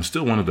 okay, I'm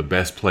still one of the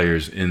best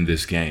players in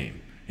this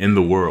game, in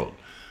the world.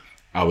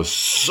 I was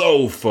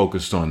so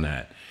focused on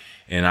that.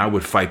 And I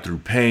would fight through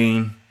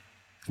pain,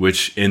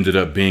 which ended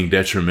up being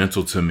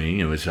detrimental to me,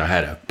 in which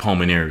I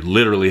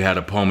literally had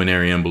a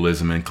pulmonary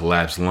embolism and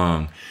collapsed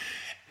lung.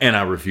 And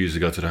I refused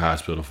to go to the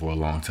hospital for a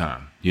long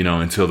time,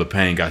 until the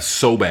pain got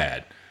so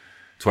bad.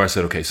 So I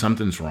said, okay,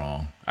 something's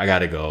wrong. I got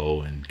to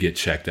go and get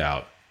checked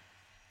out.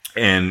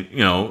 And,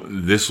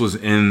 this was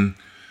in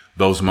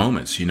those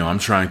moments. I'm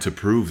trying to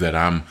prove that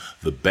I'm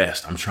the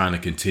best. I'm trying to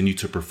continue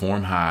to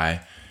perform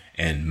high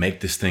and make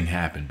this thing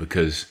happen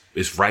because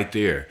it's right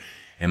there.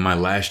 In my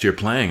last year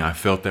playing, I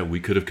felt that we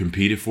could have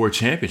competed for a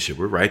championship.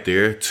 We're right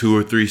there, 2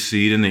 or 3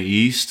 seed in the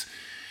East.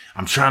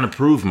 I'm trying to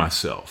prove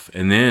myself.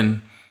 And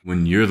then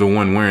when you're the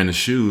one wearing the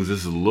shoes,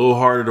 it's a little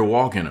harder to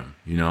walk in them,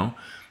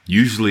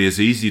 Usually it's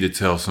easy to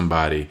tell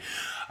somebody,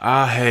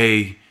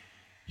 hey,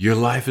 your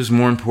life is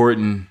more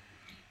important.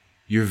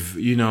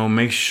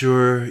 Make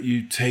sure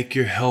you take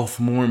your health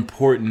more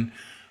important.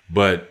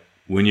 But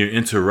when you're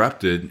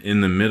interrupted in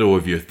the middle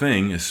of your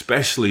thing,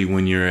 especially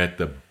when you're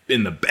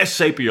in the best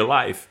shape of your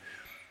life,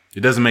 it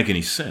doesn't make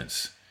any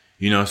sense.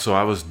 So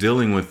I was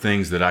dealing with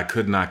things that I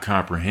could not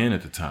comprehend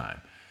at the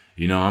time.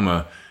 I'm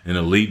an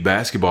elite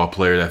basketball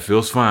player that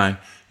feels fine.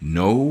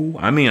 No,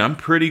 I mean, I'm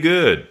pretty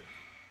good.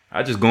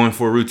 I just go in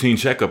for a routine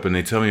checkup and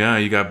they tell me,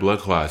 you got blood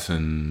clots,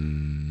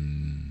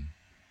 and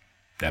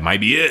that might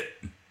be it,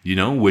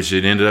 which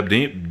it ended up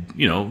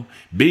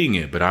being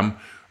it. But I'm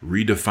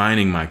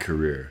redefining my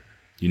career.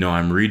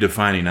 I'm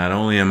redefining. Not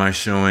only am I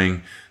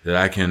showing that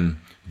I can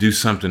do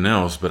something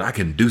else, but I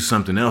can do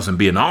something else and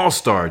be an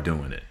all-star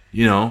doing it,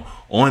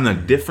 on a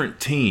different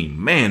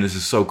team. Man, this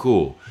is so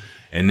cool.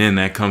 And then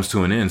that comes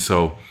to an end.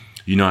 So,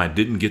 I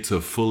didn't get to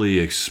fully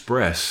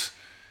express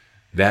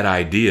that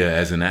idea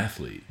as an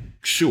athlete.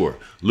 Sure,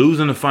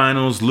 losing the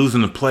finals,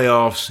 losing the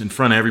playoffs in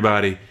front of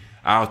everybody,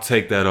 I'll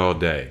take that all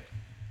day.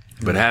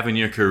 But having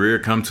your career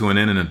come to an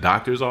end in a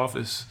doctor's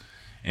office,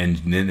 and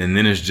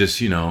then it's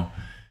just,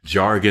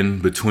 jargon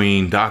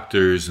between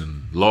doctors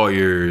and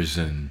lawyers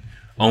and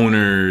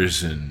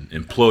owners and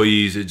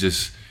employees, it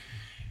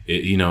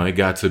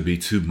got to be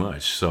too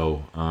much.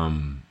 So,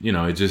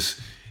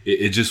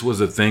 it just was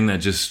a thing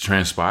that just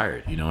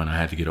transpired, and I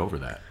had to get over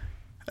that.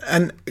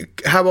 And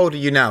how old are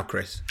you now,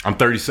 Chris? I'm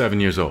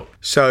 37 years old.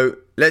 So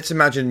let's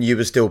imagine you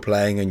were still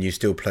playing and you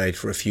still played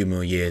for a few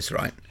more years,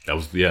 right? That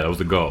was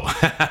the goal.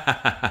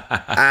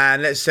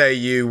 And let's say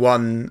you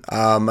won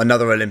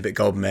another Olympic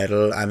gold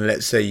medal, and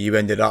let's say you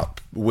ended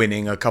up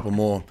winning a couple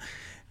more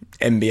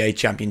NBA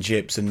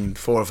championships and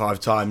 4 or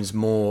 5 times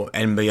more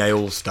NBA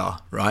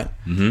All-Star, right?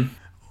 Mm-hmm.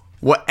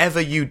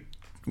 Whatever you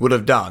would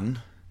have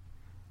done,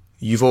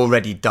 you've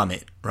already done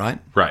it, right?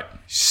 Right.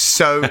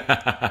 So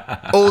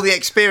all the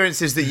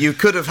experiences that you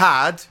could have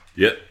had,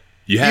 yep,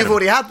 you've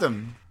already had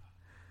them.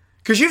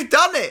 Because you've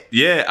done it.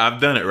 Yeah,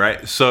 I've done it,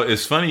 right? So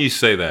it's funny you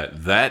say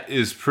that. That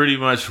is pretty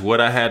much what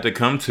I had to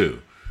come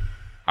to.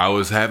 I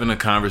was having a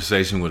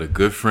conversation with a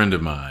good friend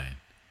of mine,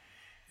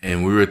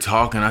 and we were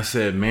talking. I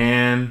said,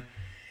 man,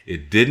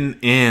 it didn't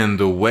end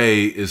the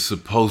way it's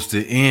supposed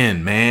to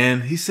end,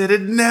 man. He said,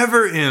 it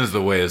never ends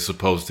the way it's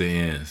supposed to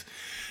end.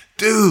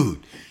 Dude,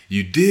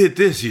 you did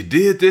this, you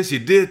did this, you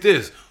did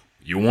this.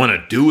 You want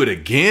to do it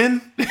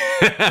again?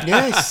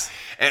 Yes.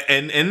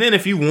 And then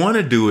if you want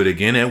to do it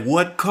again, at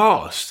what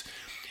cost?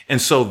 And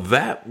so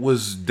that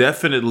was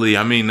definitely,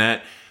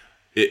 that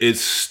it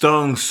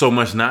stung so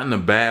much, not in a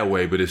bad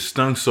way, but it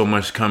stung so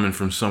much coming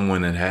from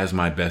someone that has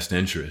my best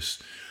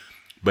interest.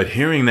 But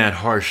hearing that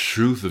harsh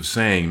truth of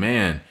saying,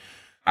 man,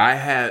 I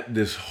had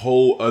this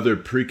whole other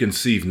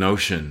preconceived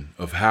notion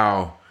of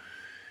how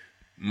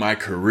my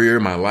career,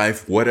 my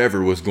life,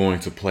 whatever was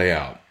going to play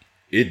out.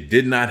 It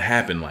did not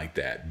happen like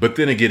that. But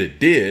then again, it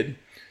did,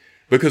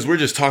 because we're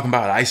just talking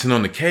about icing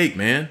on the cake,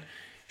 man.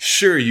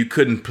 Sure, you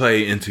couldn't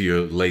play into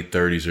your late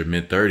 30s or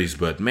mid 30s,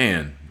 but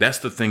man, that's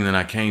the thing that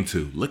I came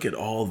to. Look at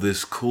all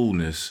this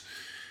coolness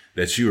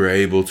that you were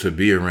able to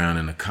be around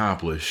and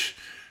accomplish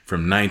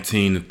from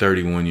 19 to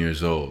 31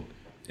 years old,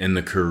 and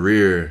the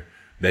career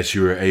that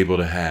you were able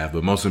to have.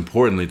 But most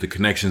importantly, the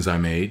connections I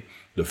made,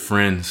 the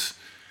friends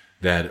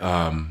that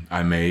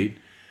I made,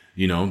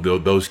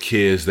 those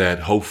kids that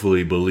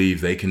hopefully believe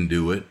they can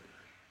do it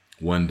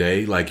one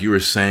day. Like you were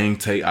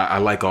saying, I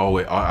like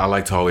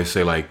to always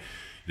say, like,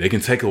 they can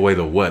take away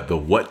the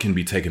what can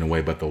be taken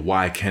away, but the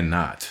why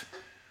cannot.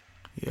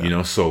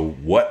 Yeah. So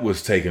what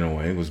was taken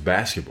away was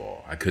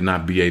basketball. I could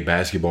not be a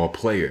basketball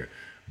player,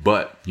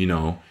 but,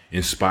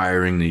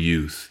 inspiring the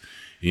youth,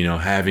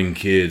 having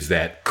kids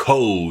that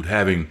code,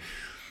 having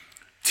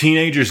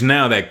teenagers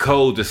now that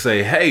code to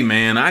say, hey,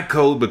 man, I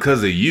code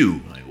because of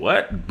you. Like,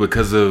 what?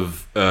 Because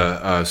of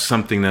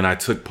something that I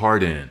took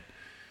part in.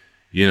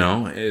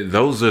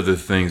 Those are the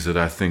things that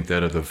I think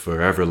that are the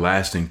forever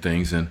lasting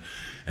things. And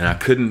I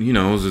couldn't,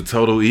 it was a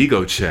total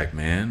ego check,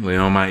 man.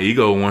 My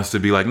ego wants to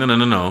be like,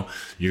 no.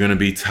 You're going to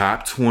be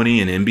top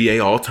 20 in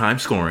NBA all-time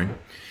scoring.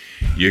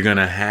 You're going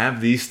to have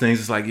these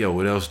things. It's like, yo,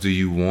 what else do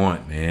you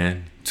want,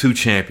 man? 2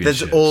 championships.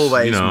 There's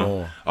always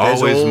more.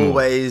 There's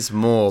always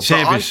more.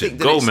 Championship,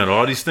 gold medal,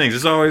 all these things.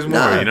 There's always more,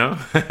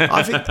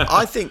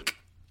 I think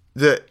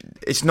that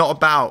it's not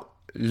about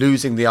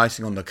losing the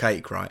icing on the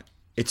cake, right?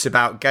 It's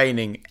about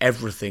gaining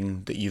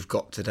everything that you've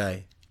got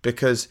today.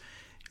 Because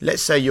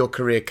let's say your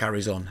career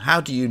carries on.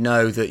 How do you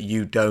know that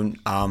you don't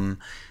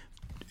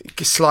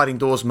sliding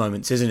doors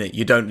moments, isn't it?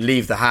 You don't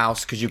leave the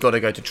house because you've got to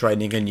go to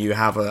training and you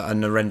have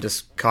an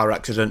horrendous car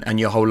accident and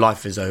your whole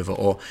life is over,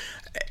 or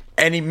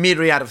any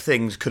myriad of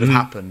things could have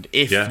happened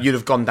if you'd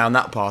have gone down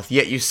that path.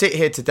 Yet you sit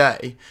here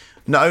today,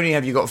 not only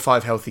have you got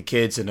 5 healthy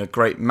kids and a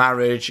great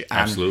marriage, and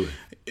absolutely,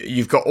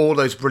 you've got all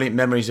those brilliant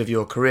memories of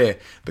your career,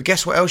 but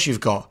guess what else you've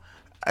got?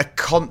 A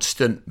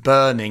constant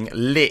burning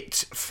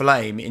lit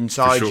flame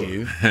inside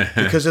you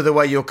because of the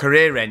way your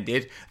career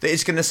ended, that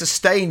is going to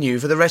sustain you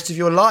for the rest of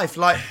your life.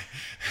 Like,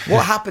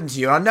 what happened to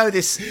you? I know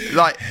this,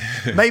 like,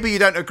 maybe you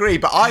don't agree,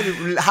 but I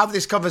have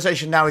this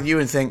conversation now with you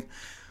and think,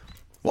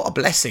 what a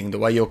blessing the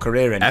way your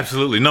career ended.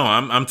 Absolutely. No,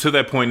 I'm to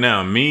that point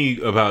now. Me,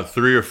 about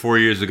 3 or 4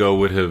 years ago,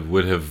 would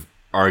have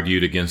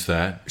argued against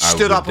that.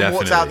 Stood up and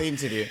walked out the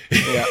interview.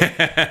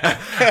 Yeah.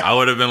 I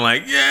would have been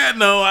like,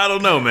 I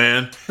don't know,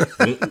 man.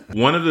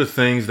 One of the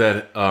things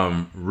that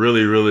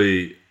really,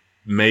 really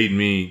made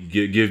me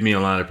give me a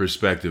lot of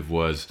perspective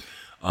was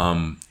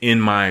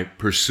in my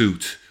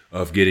pursuit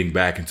of getting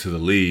back into the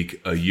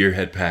league, a year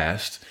had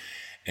passed.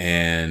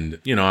 And,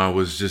 I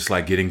was just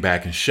like getting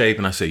back in shape.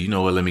 And I said, you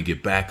know what, let me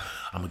get back.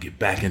 I'm going to get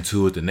back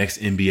into it. The next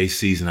NBA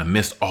season, I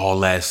missed all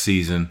last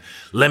season.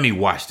 Let me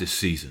watch this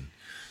season.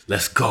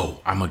 Let's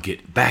go. I'm going to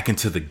get back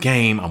into the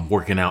game. I'm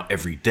working out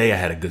every day. I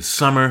had a good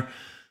summer.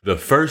 The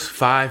first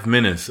 5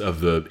 minutes of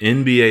the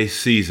NBA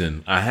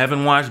season, I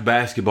haven't watched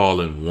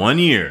basketball in 1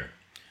 year.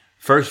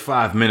 First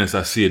 5 minutes,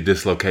 I see a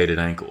dislocated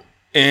ankle.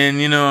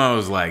 And, I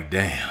was like,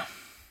 damn.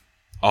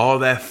 All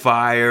that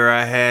fire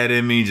I had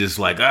in me, just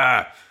like,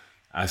 I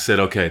said,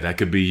 okay, that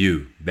could be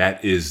you.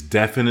 That is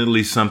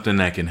definitely something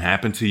that can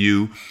happen to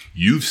you.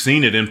 You've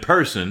seen it in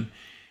person.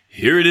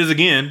 Here it is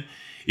again.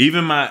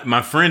 Even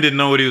my friend didn't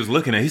know what he was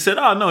looking at. He said,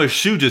 oh, no, his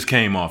shoe just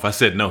came off. I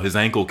said, no, his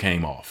ankle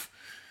came off.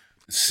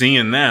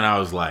 Seeing that, I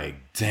was like,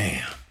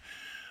 damn.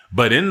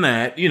 But in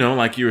that,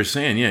 like you were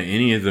saying, yeah,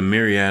 any of the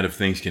myriad of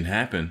things can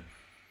happen.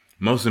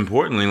 Most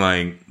importantly,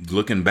 like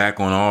looking back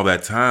on all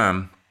that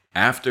time,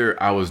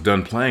 after I was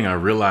done playing, I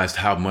realized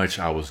how much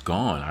I was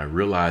gone. I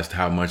realized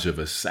how much of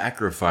a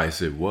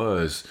sacrifice it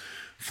was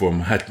for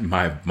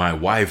my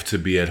wife to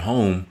be at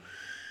home,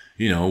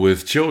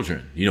 with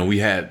children. We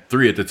had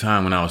 3 at the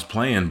time when I was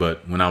playing,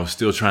 but when I was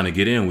still trying to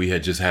get in, we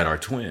had just had our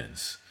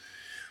twins.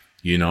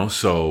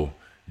 So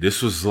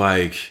this was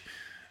like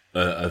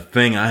a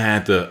thing I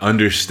had to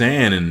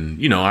understand.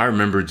 And, I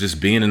remember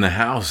just being in the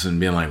house and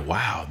being like,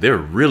 wow, they're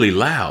really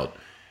loud.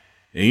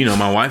 And,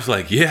 my wife's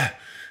like, yeah.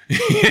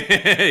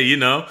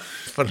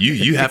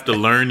 You have to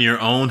learn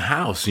your own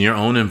house and your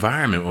own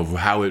environment of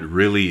how it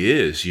really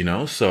is,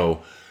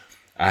 So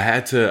I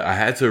had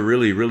to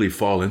really, really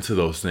fall into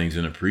those things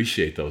and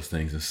appreciate those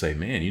things and say,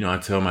 man, I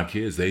tell my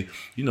kids, they,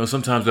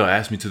 sometimes they'll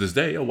ask me to this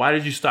day, why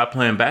did you stop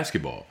playing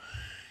basketball?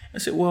 I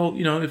said, well,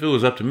 if it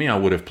was up to me, I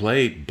would have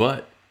played,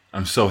 but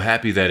I'm so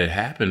happy that it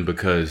happened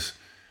because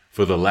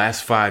for the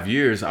last 5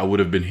 years, I would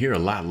have been here a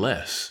lot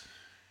less.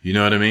 You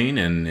know what I mean?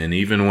 And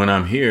even when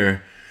I'm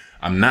here,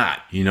 I'm not,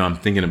 I'm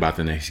thinking about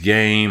the next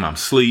game. I'm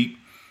asleep.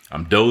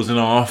 I'm dozing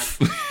off.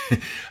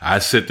 I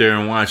sit there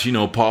and watch,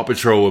 Paw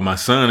Patrol with my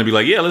son and be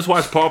like, yeah, let's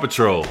watch Paw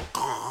Patrol.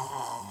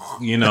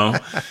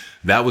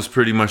 That was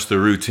pretty much the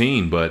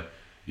routine. But,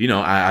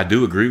 I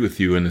do agree with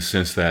you in the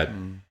sense that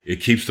it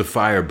keeps the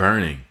fire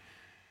burning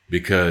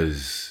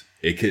because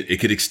it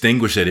could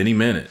extinguish at any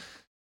minute.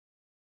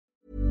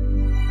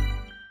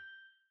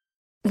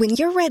 When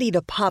you're ready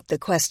to pop the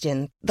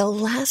question, the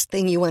last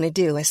thing you want to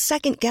do is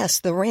second guess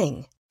the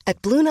ring.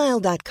 At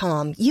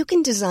BlueNile.com, you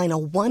can design a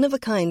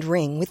one-of-a-kind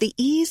ring with the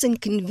ease and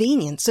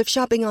convenience of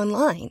shopping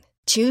online.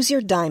 Choose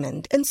your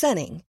diamond and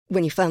setting.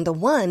 When you find the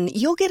one,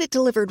 you'll get it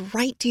delivered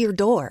right to your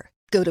door.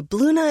 Go to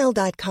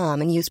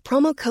BlueNile.com and use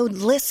promo code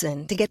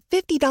LISTEN to get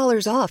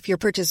 $50 off your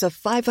purchase of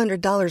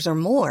 $500 or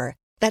more.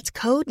 That's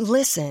code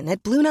LISTEN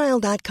at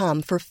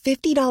BlueNile.com for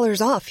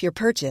 $50 off your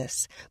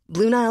purchase.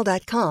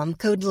 BlueNile.com,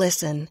 code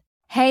LISTEN.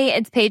 Hey,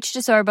 it's Paige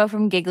DeSorbo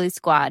from Giggly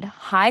Squad.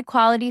 High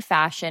quality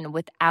fashion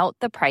without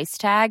the price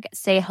tag.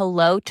 Say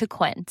hello to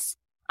Quince.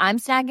 I'm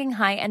snagging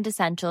high-end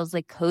essentials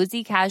like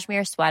cozy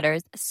cashmere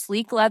sweaters,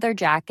 sleek leather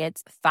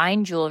jackets,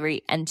 fine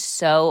jewelry, and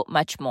so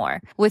much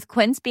more. With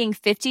Quince being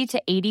 50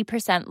 to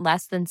 80%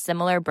 less than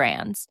similar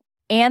brands.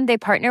 And they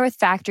partner with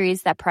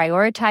factories that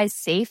prioritize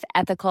safe,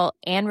 ethical,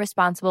 and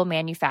responsible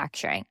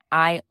manufacturing.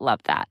 I love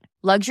that.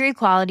 Luxury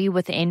quality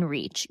within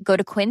reach. Go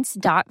to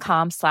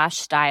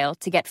quince.com/style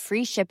to get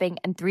free shipping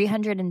and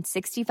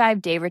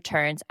 365-day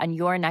returns on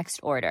your next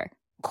order.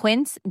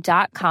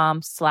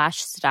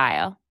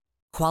 Quince.com/style.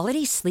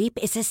 Quality sleep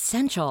is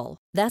essential.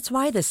 That's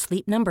why the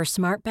Sleep Number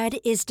Smart Bed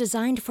is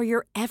designed for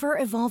your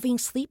ever-evolving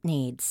sleep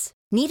needs.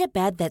 Need a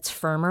bed that's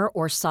firmer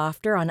or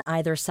softer on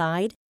either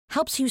side?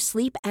 Helps you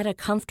sleep at a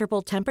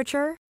comfortable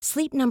temperature?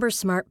 Sleep Number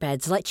Smart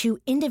Beds let you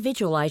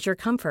individualize your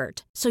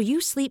comfort so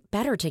you sleep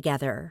better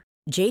together.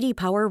 J.D.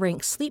 Power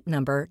ranks Sleep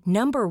Number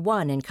number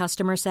 1 in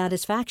customer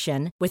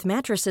satisfaction with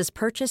mattresses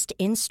purchased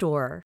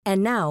in-store.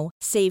 And now,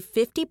 save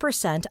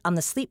 50% on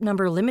the Sleep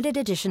Number Limited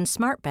Edition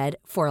Smart Bed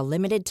for a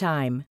limited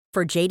time.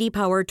 For J.D.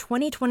 Power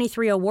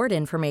 2023 award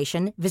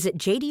information, visit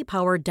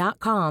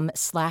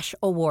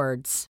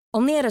jdpower.com/awards.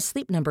 Only at a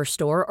Sleep Number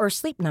store or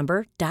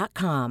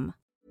sleepnumber.com.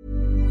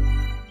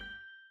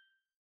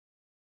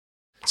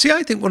 See,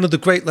 I think one of the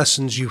great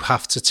lessons you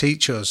have to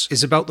teach us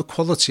is about the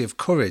quality of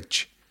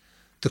courage.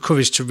 The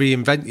courage to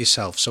reinvent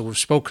yourself. So we've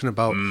spoken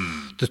about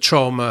the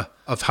trauma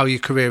of how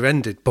your career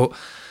ended, but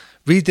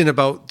reading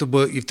about the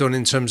work you've done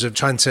in terms of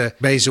trying to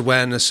raise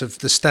awareness of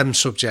the STEM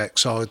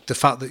subjects or the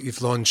fact that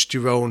you've launched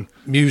your own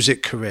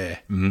music career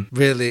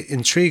really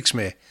intrigues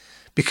me,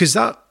 because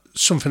that's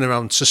something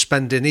around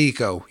suspending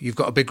ego. You've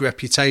got a big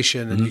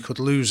reputation and you could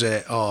lose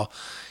it, or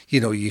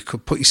you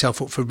could put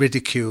yourself up for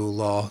ridicule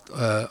or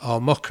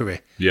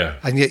mockery. Yeah.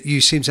 And yet you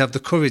seem to have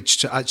the courage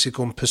to actually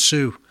go and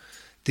pursue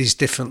these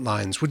different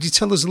lines. Would you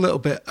tell us a little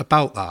bit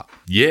about that?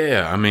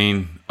 Yeah, I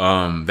mean,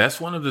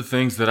 that's one of the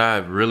things that I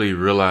really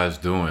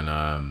realized doing.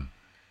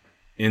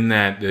 in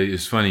that,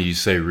 it's funny you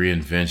say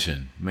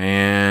reinvention.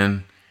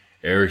 Man,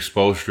 Eric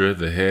Spoelstra,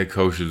 the head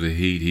coach of the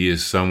Heat, he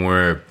is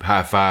somewhere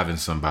high-fiving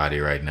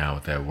somebody right now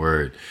with that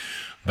word.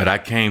 But I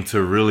came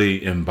to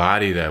really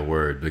embody that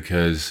word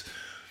because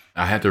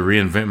I had to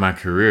reinvent my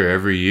career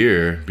every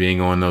year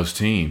being on those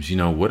teams. You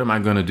know, what am I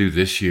going to do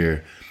this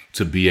year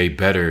to be a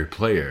better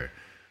player?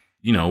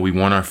 You know, we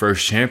won our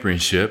first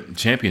championship,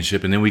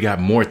 and then we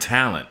got more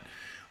talent.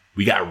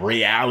 We got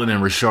Ray Allen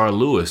and Rashard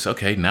Lewis.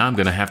 Okay, now I'm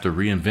going to have to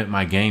reinvent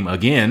my game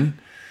again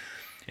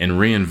and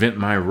reinvent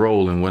my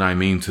role and what I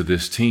mean to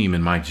this team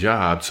and my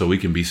job so we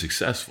can be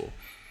successful.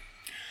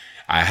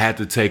 I had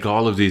to take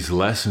all of these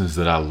lessons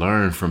that I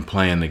learned from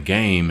playing the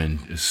game and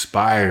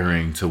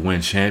aspiring to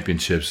win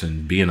championships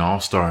and be an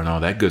all-star and all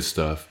that good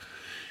stuff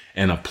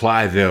and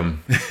apply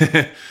them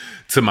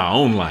to my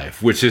own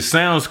life, which it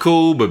sounds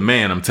cool, but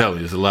man, I'm telling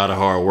you, it's a lot of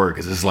hard work.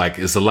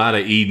 It's a lot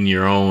of eating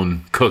your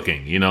own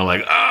cooking, you know,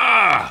 like,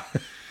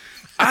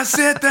 I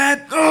said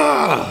that.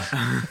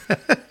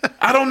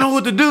 I don't know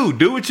what to do.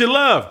 Do what you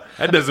love.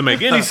 That doesn't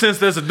make any sense.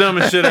 That's the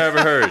dumbest shit I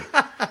ever heard.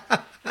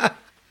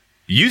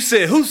 You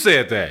said, who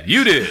said that?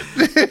 You did.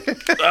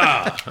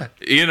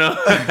 You know?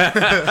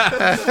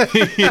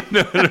 You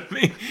know what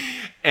I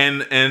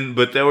mean?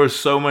 But there was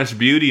so much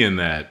beauty in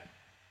that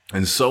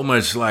and so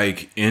much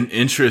like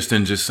interest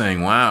in just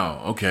saying,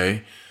 wow,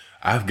 okay,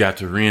 I've got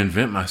to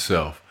reinvent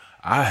myself.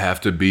 I have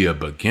to be a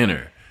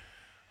beginner.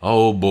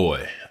 Oh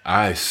boy,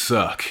 I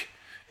suck.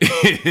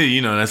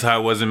 You know, that's how I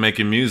wasn't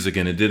making music,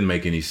 and it didn't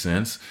make any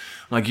sense.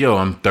 Like, yo,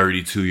 I'm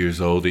 32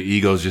 years old. The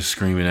ego's just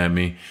screaming at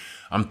me.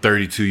 I'm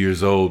 32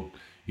 years old,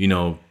 you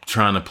know,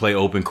 trying to play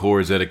open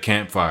chords at a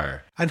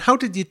campfire. And how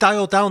did you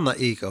dial down that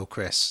ego,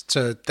 Chris,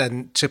 to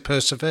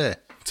persevere?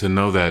 To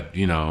know that,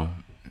 you know,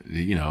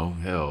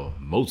 hell,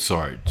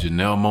 Mozart,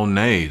 Janelle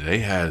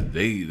Monáe,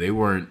 they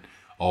weren't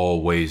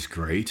always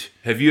great.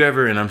 Have you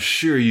ever, and I'm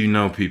sure you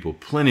know people,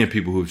 plenty of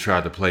people who've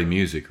tried to play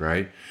music,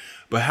 right?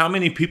 But how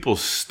many people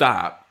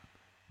stop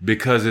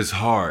because it's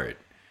hard?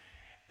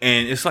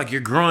 And it's like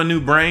you're growing new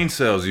brain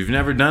cells. You've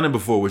never done it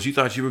before, which you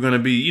thought you were going to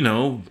be, you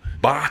know,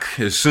 Bach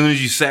as soon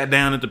as you sat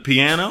down at the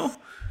piano.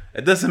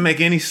 It doesn't make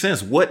any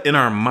sense. What in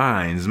our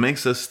minds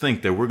makes us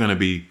think that we're going to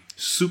be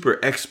super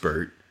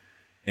expert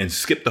and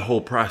skip the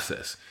whole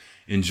process?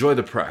 Enjoy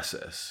the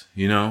process,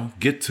 you know,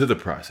 get to the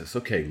process.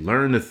 Okay,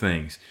 learn the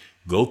things,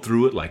 go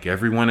through it like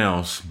everyone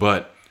else,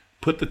 but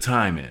put the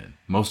time in,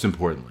 most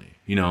importantly.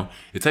 You know,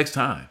 it takes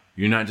time.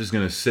 You're not just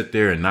going to sit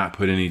there and not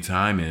put any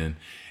time in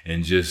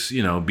and just,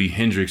 you know, be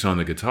Hendrix on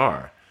the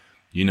guitar.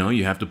 You know,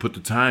 you have to put the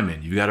time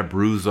in. You got to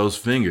bruise those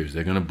fingers.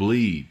 They're going to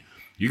bleed.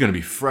 You're going to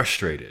be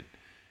frustrated.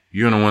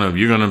 You're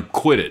going to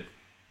quit it.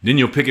 Then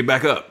you'll pick it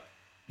back up.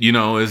 You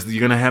know, you're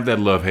going to have that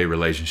love-hate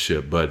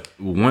relationship. But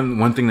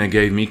one thing that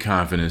gave me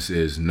confidence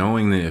is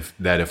knowing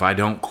that if I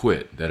don't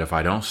quit, that if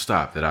I don't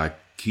stop, that I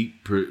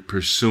keep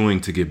pursuing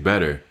to get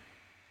better,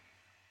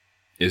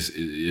 is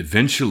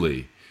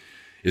eventually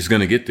it's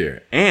going to get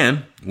there.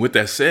 And with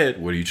that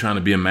said, what are you trying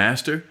to be a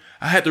master?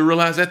 I had to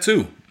realize that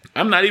too.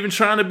 I'm not even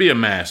trying to be a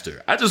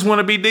master. I just want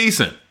to be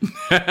decent.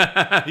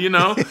 You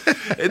know,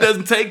 it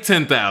doesn't take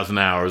 10,000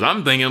 hours.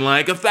 I'm thinking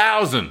like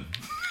 1,000.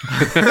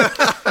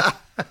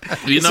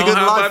 It's a good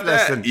life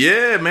lesson.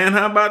 Yeah, man,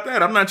 how about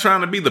that? I'm not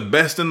trying to be the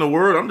best in the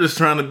world. I'm just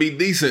trying to be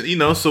decent, you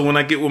know, so when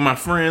I get with my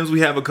friends,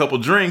 we have a couple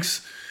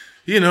drinks.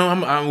 You know,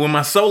 when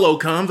my solo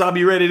comes, I'll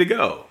be ready to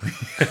go.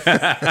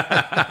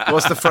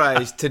 What's the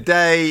phrase?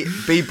 Today,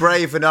 be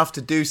brave enough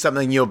to do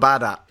something you're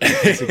bad at.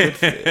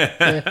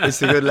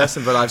 It's a good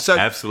lesson for life. So,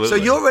 absolutely.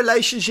 So your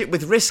relationship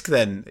with risk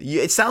then,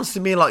 it sounds to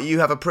me like you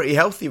have a pretty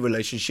healthy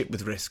relationship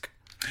with risk.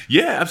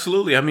 Yeah,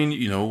 absolutely. I mean,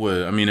 you know,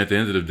 at the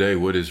end of the day,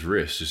 what is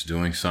risk? Just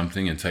doing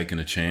something and taking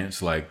a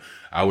chance. Like,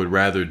 I would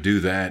rather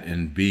do that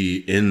and be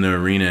in the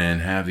arena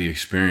and have the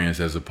experience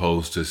as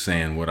opposed to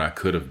saying what I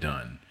could have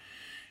done.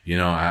 You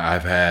know,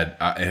 I've had,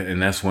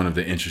 and that's one of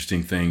the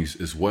interesting things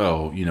as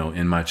well, you know,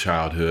 in my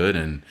childhood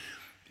and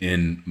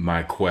in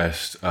my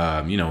quest,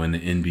 you know, in the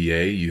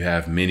NBA, you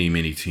have many,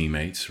 many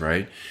teammates,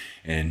 right?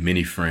 And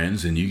many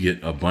friends, and you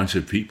get a bunch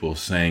of people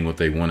saying what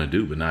they want to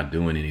do, but not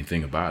doing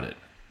anything about it.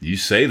 You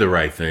say the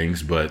right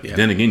things, but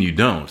then again, you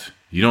don't.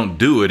 You don't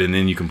do it, and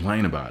then you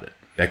complain about it.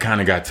 That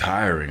kind of got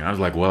tiring. I was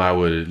like, well, I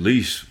would at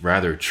least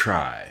rather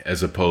try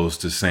as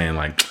opposed to saying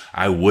like,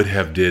 I would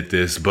have did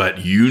this,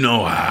 but you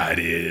know how it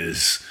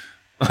is.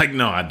 Like,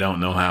 no, I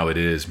don't know how it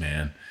is,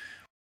 man.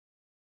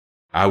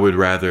 I would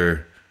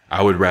rather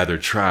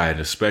try it,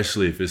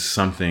 especially if it's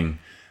something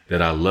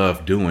that I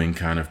love doing,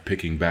 kind of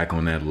picking back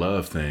on that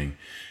love thing.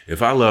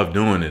 If I love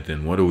doing it,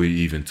 then what are we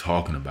even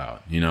talking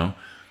about, you know?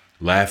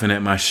 Laughing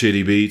at my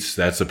shitty beats,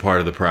 that's a part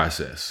of the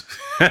process.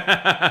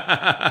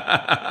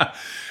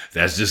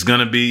 That's just going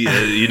to be,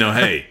 you know,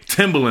 hey,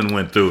 Timbaland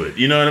went through it.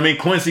 You know what I mean?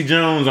 Quincy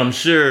Jones, I'm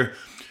sure,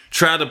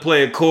 tried to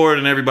play a chord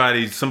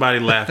and somebody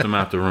laughed him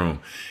out the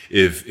room.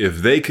 If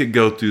they could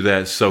go through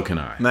that, so can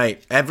I.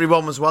 Mate,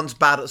 everyone was once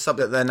bad at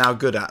something that they're now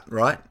good at,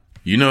 right?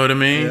 You know what I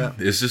mean? Yeah.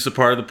 It's just a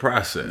part of the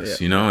process,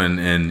 you know,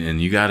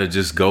 and you got to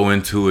just go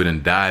into it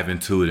and dive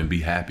into it and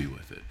be happy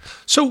with it.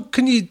 So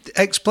can you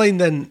explain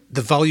then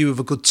the value of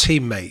a good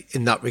teammate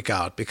in that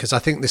regard? Because I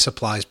think this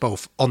applies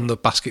both on the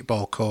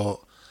basketball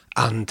court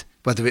and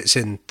whether it's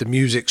in the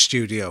music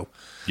studio.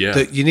 Yeah.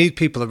 That you need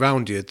people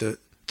around you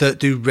that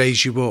do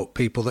raise you up,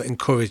 people that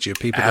encourage you,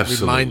 people that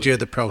remind you of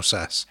the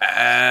process.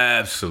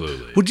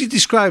 Absolutely. Would you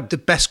describe the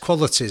best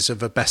qualities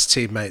of a best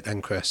teammate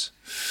then, Chris?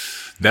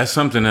 That's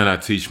something that I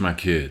teach my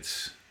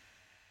kids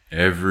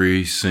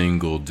every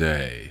single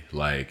day.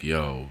 Like,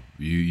 yo,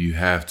 you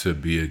have to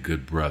be a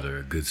good brother,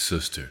 a good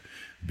sister,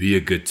 be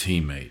a good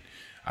teammate.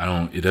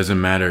 It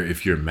doesn't matter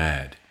if you're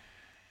mad.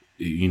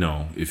 You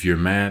know, if you're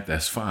mad,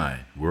 that's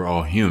fine. We're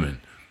all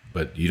human,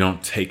 but you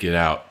don't take it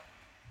out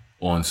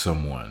on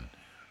someone.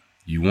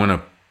 You want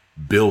to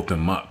build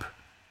them up.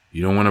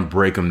 You don't want to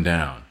break them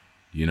down,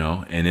 you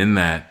know? And in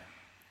that,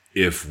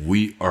 if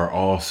we are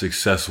all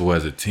successful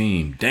as a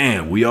team,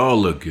 damn, we all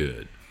look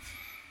good,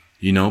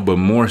 you know? But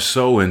more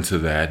so into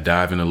that,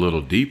 diving a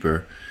little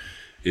deeper,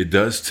 it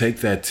does take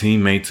that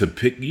teammate to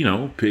pick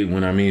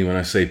when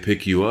I say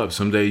pick you up,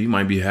 someday you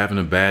might be having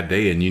a bad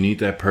day and you need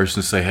that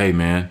person to say, hey,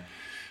 man,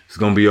 it's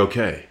going to be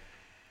okay.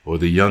 Or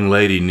the young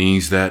lady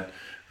needs that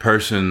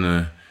person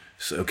to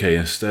say, okay,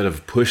 instead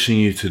of pushing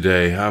you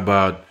today, how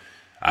about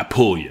I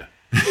pull you?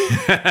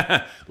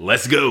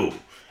 Let's go.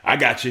 I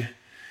got you.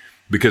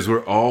 Because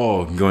we're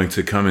all going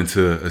to come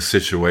into a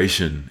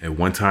situation at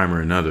one time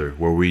or another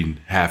where we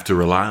have to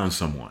rely on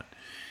someone.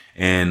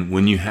 And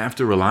when you have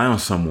to rely on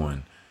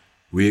someone,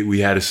 we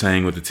had a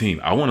saying with the team,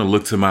 I want to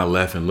look to my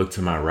left and look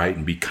to my right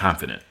and be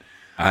confident.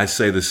 I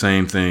say the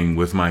same thing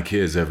with my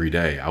kids every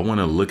day. I want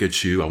to look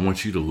at you. I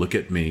want you to look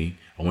at me.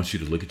 I want you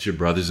to look at your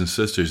brothers and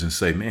sisters and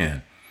say,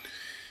 man,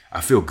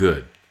 I feel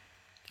good.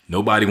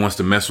 Nobody wants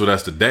to mess with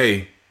us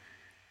today.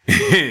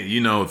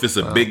 You know, if it's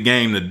a big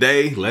game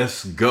today,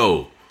 let's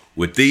go.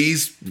 With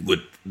these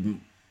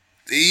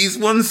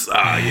ones,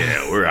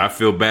 I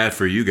feel bad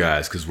for you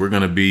guys because we're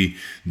going to be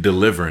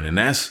delivering. And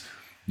that's,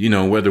 you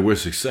know, whether we're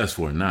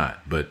successful or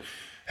not. But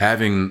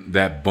having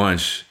that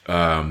bunch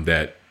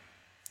that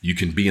you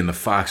can be in the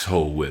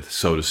foxhole with,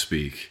 so to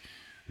speak,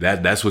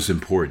 that's what's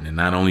important. And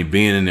not only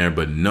being in there,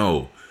 but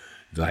know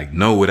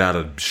without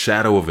a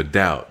shadow of a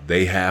doubt,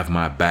 they have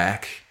my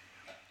back.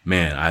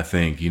 Man, I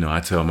think, you know, I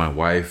tell my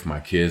wife, my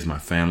kids, my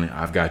family,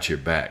 I've got your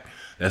back.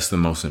 That's the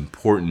most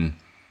important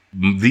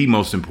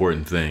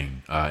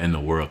thing in the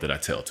world that I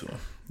tell to them.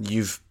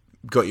 You've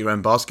got your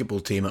own basketball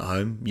team at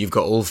home. You've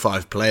got all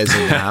 5 players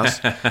in the house.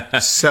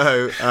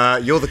 So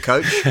you're the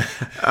coach.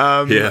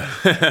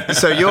 Yeah.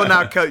 So you're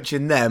now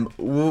coaching them.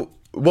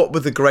 What were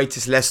the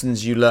greatest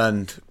lessons you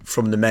learned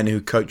from the men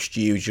who coached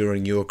you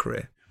during your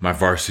career? My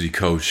varsity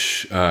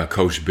coach,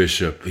 Coach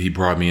Bishop, he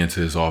brought me into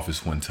his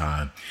office one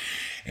time.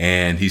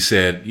 And he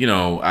said, you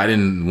know, I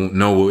didn't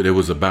know what it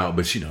was about,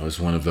 but, you know, it's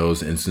one of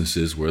those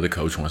instances where the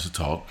coach wants to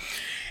talk.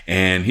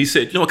 And he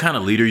said, you know what kind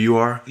of leader you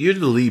are? You're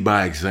the lead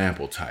by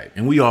example type.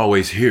 And we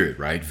always hear it,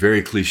 right?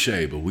 Very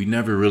cliche, but we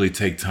never really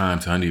take time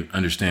to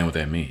understand what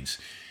that means.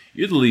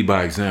 You're the lead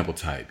by example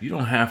type. You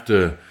don't have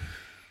to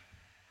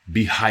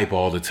be hype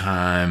all the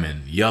time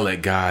and yell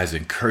at guys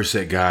and curse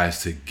at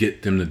guys to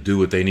get them to do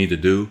what they need to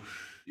do.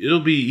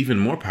 It'll be even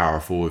more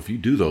powerful if you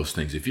do those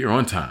things, if you're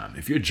on time,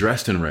 if you're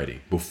dressed and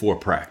ready before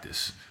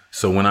practice.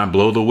 So when I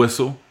blow the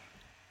whistle,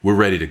 we're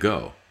ready to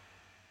go.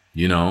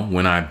 You know,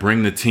 when I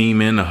bring the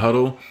team in the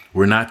huddle,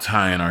 we're not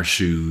tying our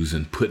shoes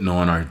and putting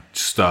on our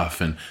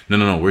stuff. And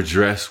no, we're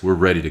dressed, we're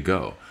ready to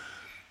go.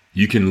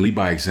 You can lead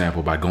by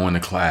example by going to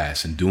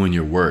class and doing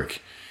your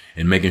work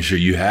and making sure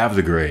you have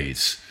the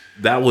grades.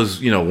 That was,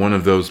 you know, one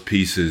of those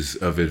pieces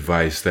of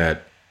advice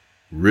that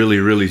really,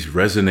 really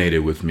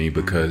resonated with me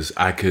because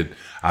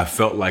I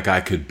felt like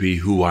I could be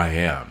who I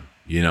am,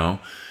 you know.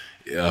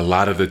 A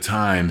lot of the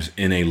times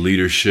in a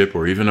leadership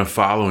or even a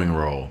following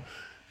role,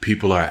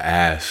 people are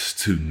asked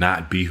to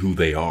not be who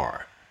they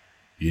are,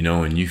 you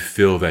know, and you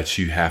feel that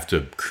you have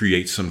to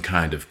create some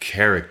kind of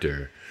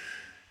character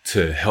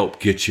to help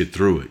get you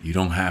through it. You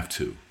don't have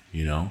to,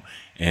 you know,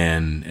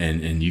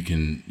 and you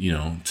can, you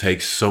know,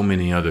 take so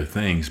many other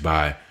things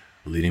by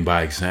leading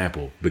by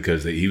example,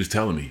 because he was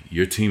telling me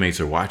your teammates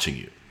are watching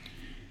you.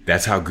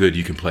 That's how good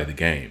you can play the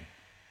game.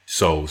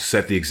 So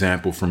set the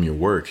example from your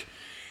work.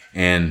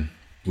 And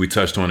we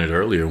touched on it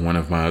earlier. One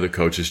of my other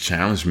coaches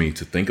challenged me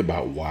to think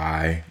about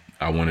why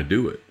I want to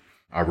do it.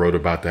 I wrote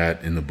about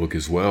that in the book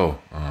as well,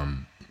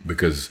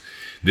 because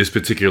this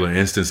particular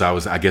instance,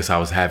 I guess I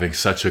was having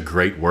such a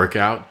great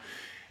workout,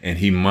 and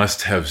he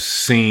must have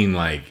seen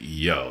like,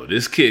 yo,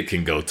 this kid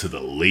can go to the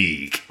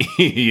league.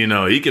 You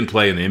know, he can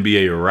play in the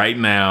NBA right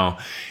now.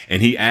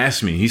 And he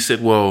asked me, he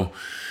said, well,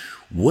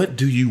 what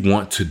do you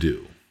want to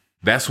do?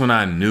 That's when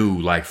I knew,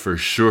 like, for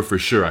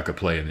sure, I could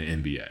play in the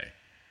NBA.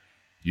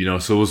 You know,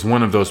 so it was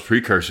one of those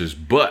precursors.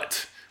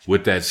 But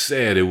with that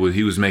said,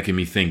 he was making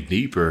me think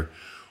deeper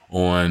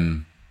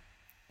on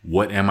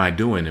what am I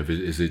doing?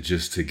 Is it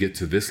just to get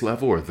to this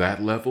level or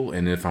that level?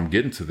 And if I'm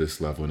getting to this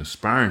level and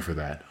aspiring for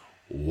that,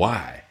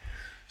 why?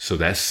 So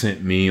that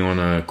sent me on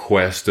a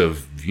quest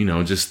of, you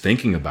know, just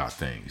thinking about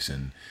things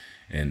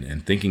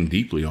and thinking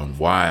deeply on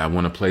why I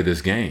want to play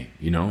this game,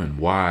 and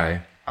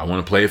why I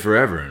want to play it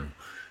forever. And,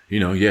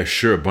 yeah,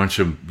 sure, a bunch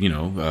of,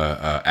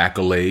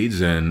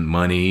 accolades and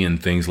money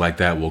and things like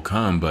that will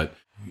come, but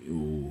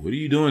what are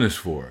you doing this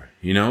for?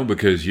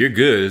 Because you're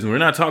good. We're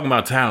not talking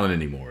about talent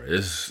anymore.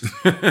 It's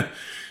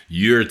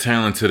you're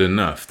talented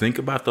enough. Think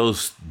about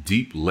those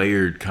deep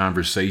layered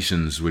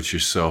conversations with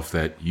yourself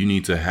that you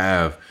need to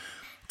have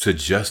to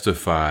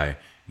justify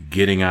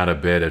getting out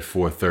of bed at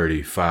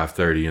 4:30,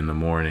 5:30 in the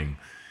morning,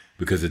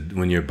 because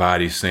when your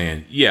body's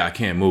saying, yeah, I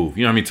can't move.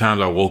 You know how many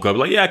times I woke up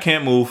like, yeah, I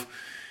can't move.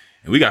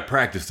 And we got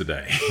practice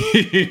today.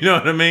 You know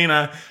what I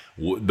mean?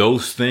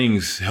 Those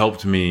things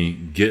helped me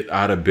get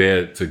out of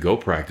bed to go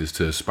practice,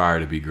 to aspire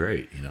to be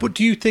great. But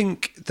do you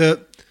think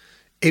that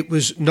it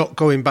was not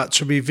going back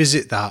to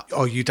revisit that,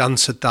 or you'd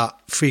answered that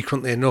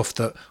frequently enough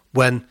that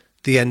when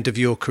the end of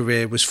your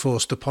career was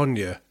forced upon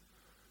you,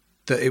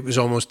 that it was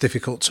almost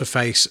difficult to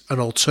face an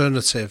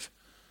alternative?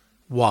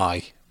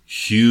 Why?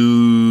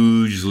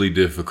 Hugely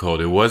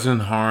difficult. It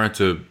wasn't hard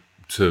to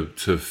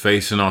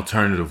face an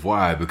alternative.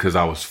 Why? Because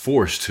I was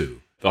forced to.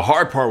 The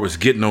hard part was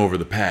getting over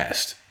the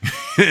past.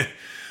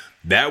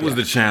 That was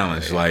the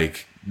challenge. Yeah.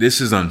 Like, this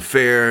is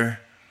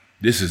unfair.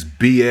 This is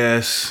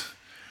BS.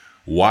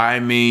 Why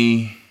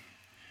me?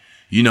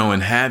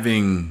 And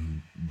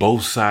having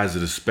both sides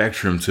of the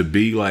spectrum to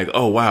be like,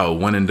 oh, wow,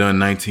 one and done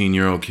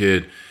 19-year-old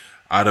kid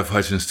out of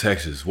Hutchins,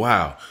 Texas.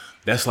 Wow,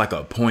 that's like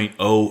a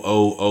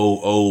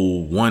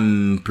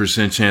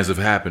 0.00001% chance of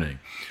happening.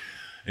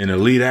 An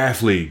elite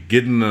athlete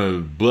getting a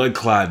blood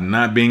clot and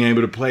not being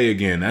able to play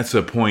again. That's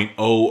a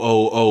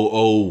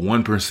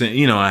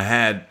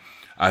 0.00001%.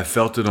 I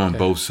felt it on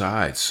both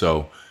sides.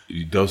 So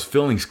those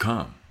feelings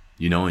come,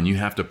 and you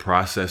have to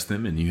process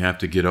them and you have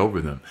to get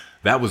over them.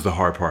 That was the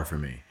hard part for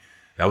me.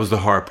 That was the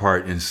hard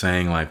part in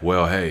saying like,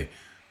 well, hey,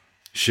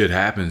 shit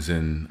happens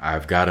and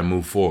I've got to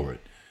move forward.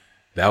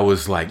 That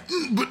was like,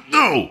 but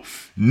no,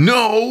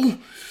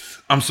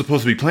 I'm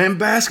supposed to be playing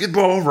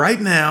basketball right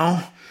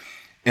now.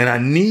 And I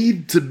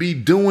need to be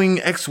doing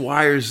X,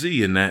 Y, or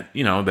Z. And that,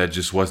 that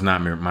just was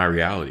not my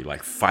reality.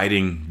 Like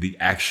fighting the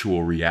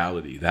actual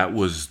reality. That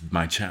was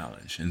my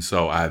challenge. And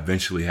so I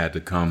eventually had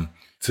to come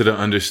to the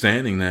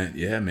understanding that,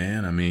 yeah,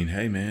 man,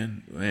 hey,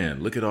 man,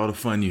 look at all the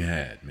fun you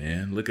had,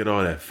 man. Look at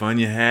all that fun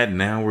you had.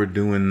 Now we're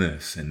doing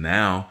this. And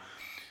now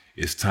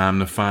it's time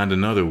to find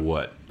another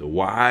what. The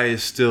why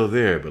is still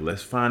there, but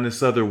let's find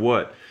this other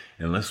what.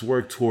 And let's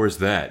work towards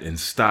that and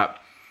stop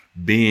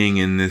being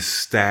in this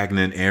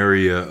stagnant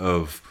area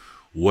of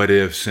what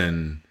ifs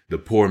and the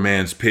poor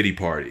man's pity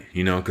party,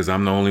 because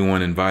I'm the only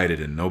one invited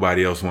and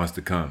nobody else wants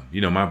to come.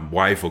 My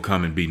wife will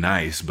come and be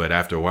nice, but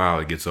after a while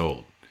it gets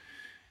old.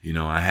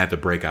 I had to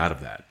break out of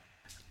that.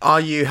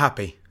 Are you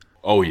happy?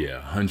 Oh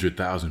yeah,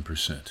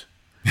 100,000%.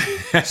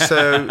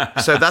 So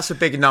that's a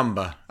big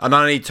number. And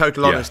I need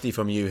total honesty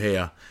from you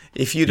here.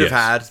 If you'd have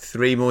had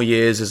 3 more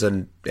years as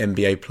an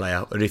NBA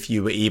player, or if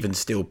you were even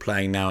still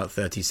playing now at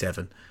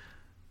 37,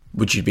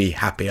 would you be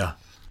happier?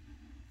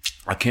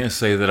 I can't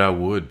say that I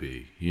would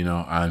be.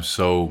 I'm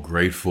so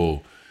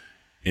grateful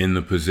in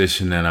the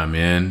position that I'm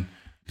in.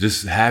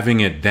 Just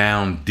having it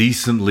down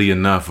decently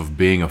enough of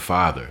being a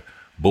father.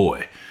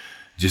 Boy,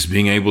 just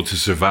being able to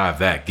survive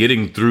that,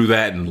 getting through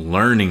that and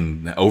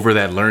learning over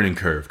that learning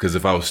curve. Because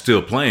if I was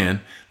still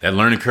playing, that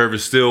learning curve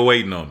is still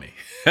waiting on me.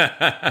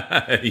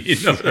 You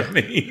know what I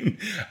mean?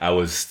 I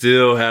would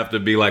still have to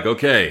be like,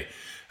 okay,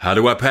 how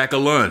do I pack a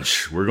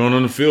lunch? We're going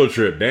on a field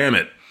trip. Damn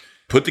it.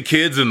 Put the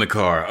kids in the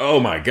car. Oh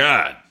my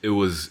God. It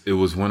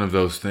was one of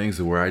those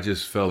things where I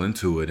just fell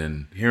into it,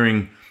 and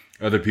hearing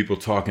other people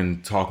talk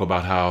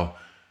about how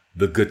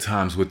the good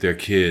times with their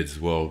kids.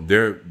 Well,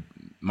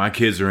 my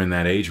kids are in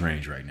that age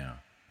range right now.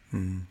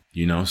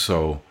 Mm-hmm.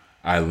 So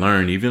I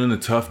learned, even in the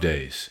tough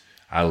days,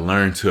 I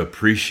learned to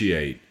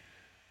appreciate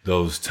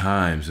those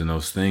times and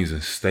those things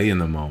and stay in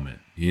the moment,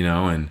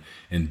 and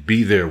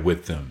be there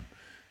with them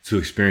to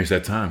experience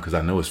that time, because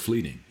I know it's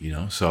fleeting,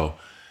 So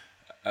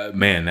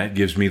man, that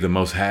gives me the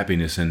most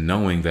happiness in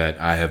knowing that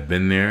I have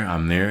been there.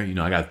 I'm there.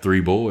 I got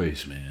 3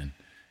 boys, man.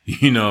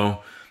 The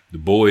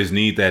boys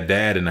need that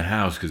dad in the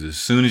house, because as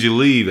soon as you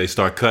leave, they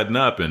start cutting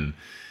up and,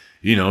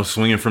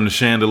 swinging from the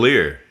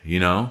chandelier.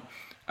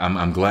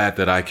 I'm glad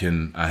that I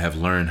have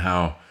learned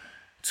how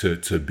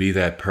to be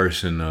that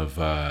person of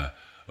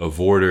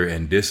order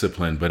and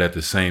discipline, but at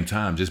the same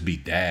time, just be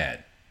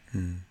dad.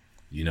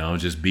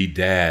 Just be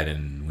dad.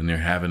 And when they're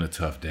having a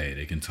tough day,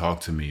 they can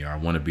talk to me, or I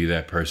want to be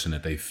that person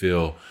that they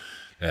feel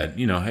that,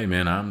 hey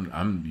man,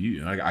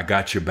 I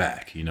got your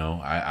back.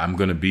 I'm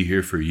going to be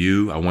here for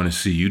you. I want to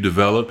see you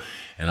develop,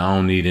 and I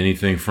don't need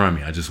anything from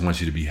you. I just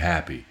want you to be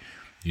happy,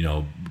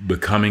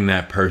 becoming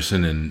that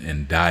person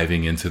and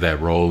diving into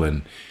that role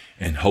and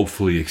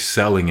hopefully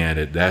excelling at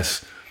it.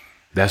 That's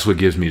what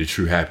gives me the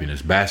true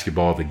happiness.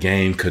 Basketball, the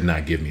game, could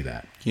not give me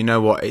that. You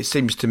know what? It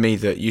seems to me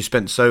that you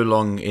spent so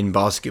long in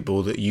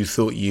basketball that you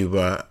thought you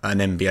were an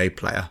NBA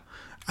player.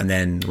 And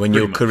then when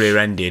your career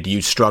ended,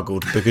 you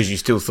struggled because you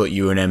still thought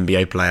you were an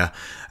NBA player.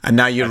 And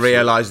now you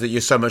realise that you're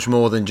so much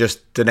more than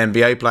just an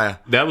NBA player.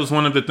 That was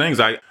one of the things.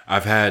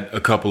 I've had a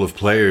couple of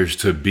players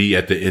to be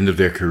at the end of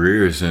their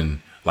careers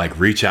and like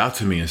reach out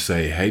to me and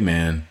say, hey,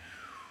 man,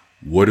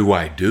 what do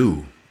I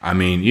do? I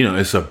mean, you know,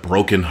 it's a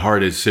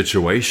broken-hearted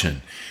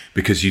situation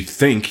because you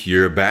think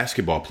you're a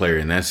basketball player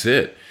and that's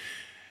it.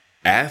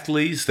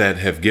 Athletes that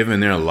have given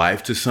their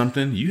life to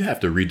something, you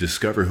have to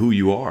rediscover who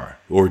you are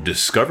or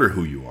discover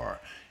who you are.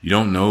 You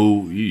don't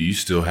know, you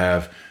still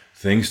have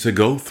things to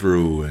go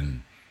through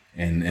and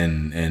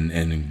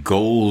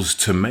goals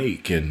to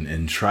make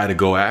and try to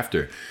go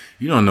after.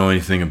 You don't know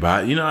anything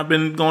about it. You know, I've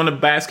been going to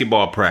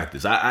basketball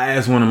practice. I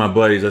asked one of my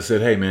buddies, I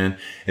said, hey, man,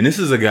 and this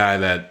is a guy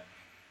that,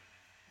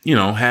 you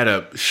know, had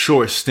a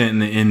short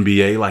stint in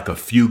the NBA, like a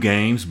few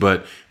games,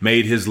 but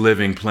made his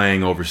living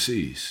playing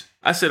overseas.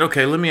 I said,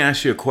 okay, let me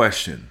ask you a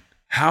question.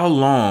 How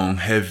long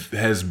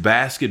has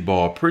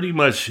basketball pretty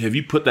much, have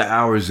you put the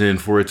hours in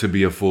for it to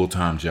be a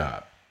full-time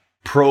job?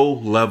 Pro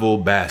level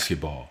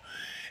basketball.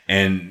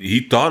 And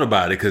he thought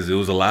about it because it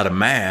was a lot of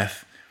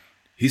math.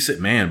 He said,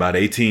 man, about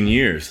 18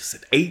 years. I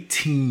said,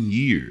 18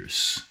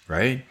 years,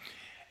 right?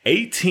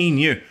 18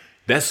 years.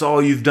 That's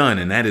all you've done.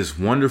 And that is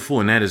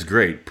wonderful and that is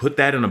great. Put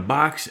that in a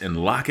box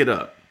and lock it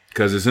up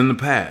because it's in the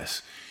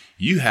past.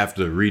 You have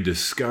to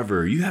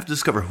rediscover. You have to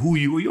discover who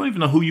you are. You don't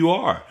even know who you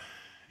are.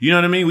 You know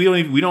what I mean?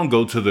 We don't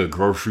go to the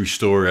grocery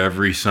store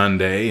every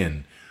Sunday.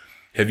 And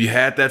have you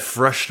had that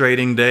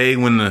frustrating day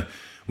when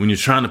you're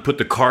trying to put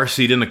the car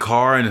seat in the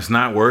car and it's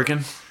not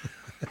working?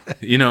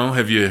 You know,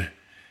 have you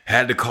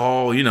had to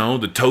call, you know,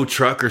 the tow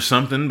truck or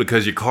something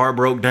because your car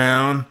broke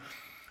down?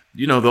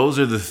 You know, those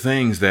are the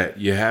things that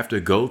you have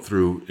to go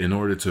through in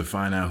order to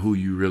find out who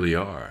you really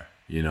are,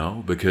 you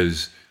know,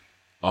 because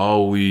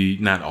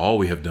not all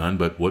we have done,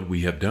 but what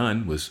we have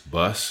done was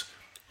bus,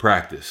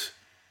 practice.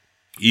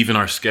 Even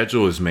our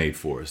schedule is made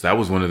for us. That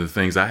was one of the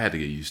things I had to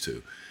get used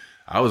to.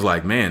 I was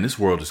like, man, this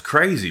world is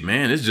crazy,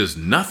 man. It's just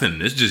nothing.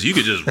 It's just, you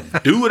could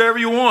just do whatever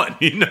you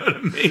want. You know what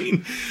I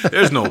mean?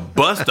 There's no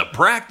bus to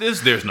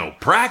practice. There's no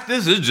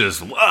practice. It's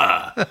just,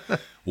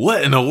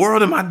 what in the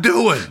world am I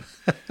doing?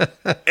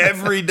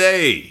 Every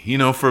day, you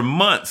know, for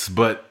months.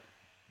 But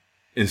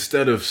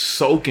instead of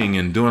soaking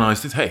and doing all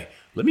these things, hey,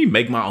 let me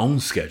make my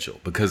own schedule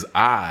because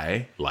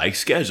I like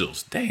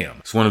schedules. Damn.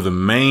 It's one of the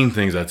main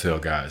things I tell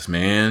guys,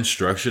 man,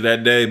 structure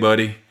that day,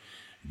 buddy.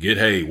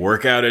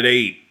 Workout at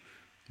 8,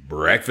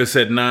 breakfast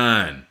at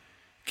 9,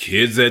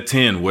 kids at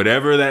 10,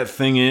 whatever that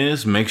thing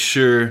is, make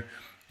sure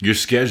you're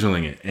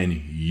scheduling it. And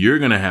you're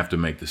going to have to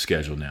make the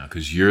schedule now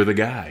because you're the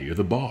guy, you're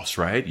the boss,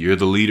 right? You're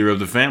the leader of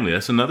the family.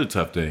 That's another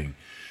tough thing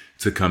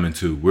to come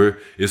into.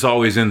 It's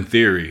always in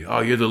theory. Oh,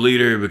 you're the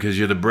leader because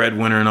you're the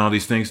breadwinner and all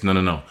these things.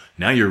 No.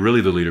 Now you're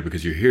really the leader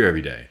because you're here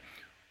every day.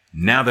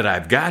 Now that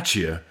I've got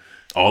you,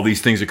 all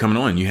these things are coming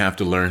on. You have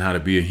to learn how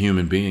to be a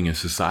human being in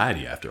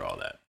society after all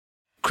that.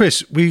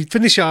 Chris, we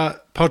finish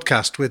our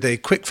podcast with a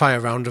quick-fire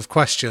round of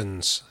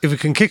questions. If we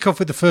can kick off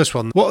with the first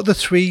one, what are the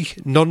 3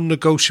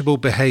 non-negotiable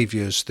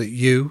behaviours that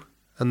you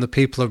and the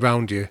people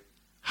around you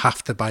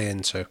have to buy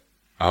into?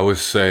 I would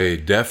say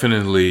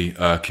definitely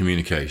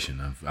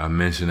communication. I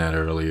mentioned that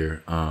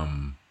earlier.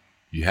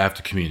 You have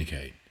to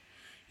communicate.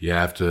 You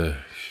have to,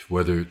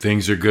 whether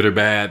things are good or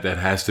bad, that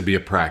has to be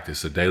a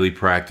practice, a daily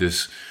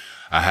practice.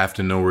 I have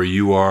to know where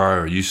you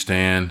are or you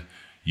stand.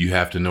 You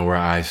have to know where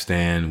I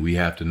stand. We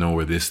have to know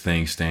where this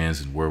thing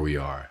stands and where we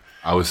are.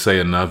 I would say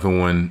another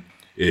one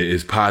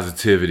is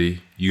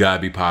positivity. You got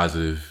to be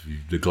positive.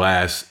 The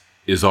glass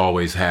is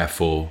always half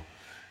full,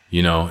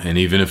 you know, and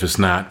even if it's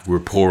not,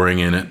 we're pouring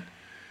in it.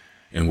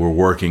 And we're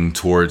working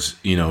towards,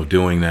 you know,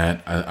 doing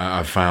that.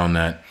 I found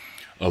that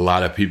a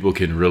lot of people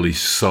can really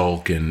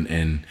sulk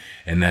and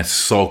that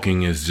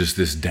sulking is just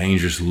this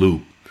dangerous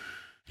loop.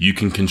 You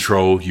can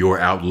control your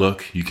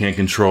outlook. You can't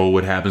control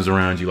what happens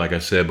around you, like I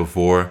said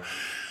before.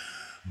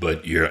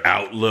 But your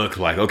outlook,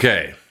 like,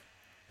 okay,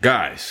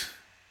 guys,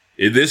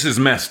 this is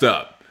messed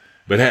up.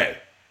 But hey,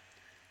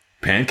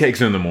 pancakes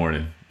in the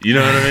morning. You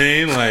know what I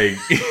mean? Like,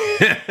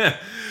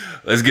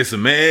 let's get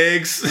some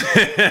eggs.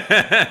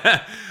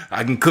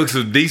 I can cook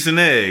some decent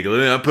egg.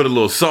 I put a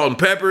little salt and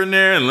pepper in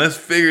there and let's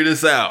figure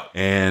this out.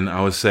 And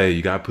I would say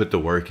you got to put the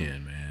work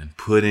in, man.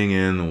 Putting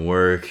in the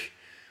work.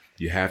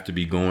 You have to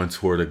be going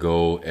toward a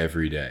goal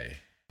every day.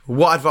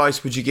 What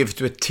advice would you give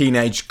to a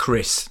teenage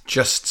Chris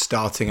just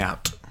starting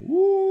out?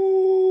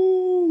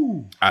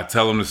 Woo! I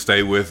tell them to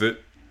stay with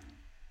it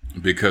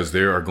because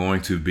there are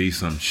going to be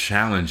some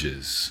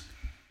challenges.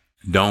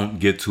 Don't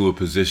get to a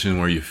position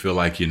where you feel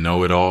like you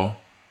know it all.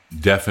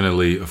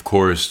 Definitely, of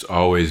course,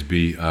 always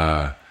be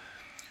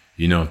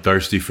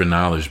thirsty for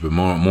knowledge, but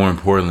more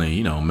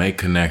importantly, make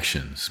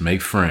connections,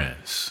 make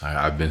friends.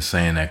 I've been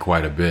saying that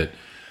quite a bit.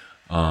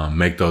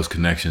 Make those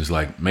connections.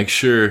 Like, make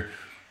sure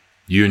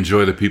you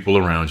enjoy the people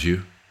around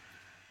you.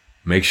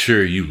 Make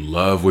sure you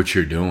love what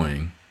you're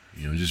doing.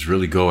 Just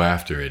really go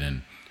after it.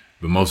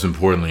 But most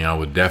importantly, I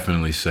would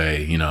definitely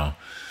say,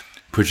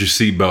 put your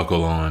seat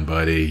buckle on,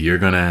 buddy. You're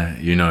gonna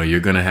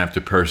have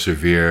to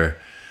persevere.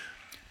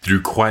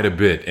 through quite a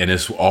bit, and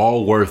it's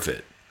all worth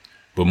it.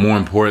 But more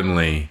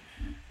importantly,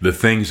 the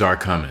things are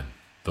coming.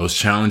 Those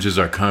challenges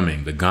are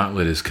coming. The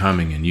gauntlet is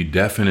coming, and you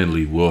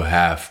definitely will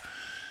have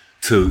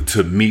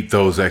to meet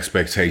those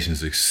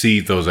expectations,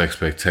 exceed those,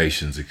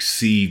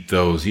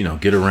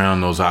 get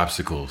around those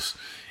obstacles.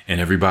 And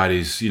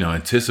everybody's,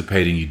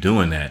 anticipating you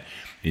doing that.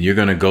 And you're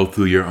going to go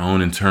through your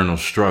own internal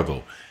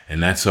struggle,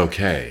 and that's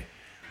okay.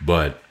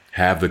 But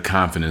have the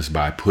confidence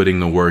by putting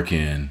the work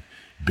in,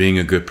 being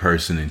a good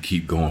person, and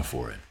keep going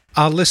for it.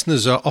 Our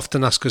listeners are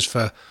often ask us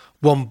for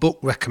one book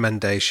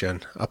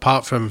recommendation,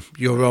 apart from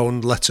your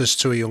own Letters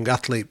to a Young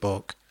Athlete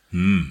book.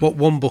 What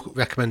one book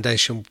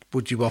recommendation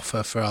would you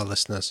offer for our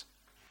listeners?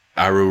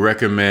 I would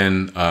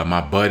recommend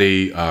my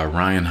buddy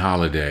Ryan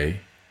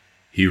Holiday.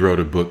 He wrote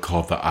a book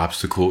called The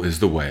Obstacle is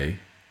the Way.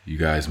 You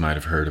guys might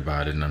have heard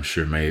about it, and I'm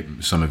sure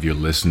some of your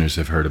listeners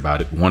have heard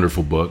about it.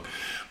 Wonderful book.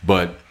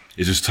 But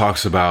it just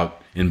talks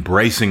about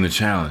embracing the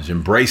challenge.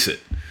 Embrace it.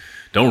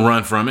 Don't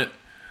run from it.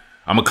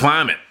 I'm going to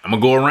climb it. I'm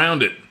going to go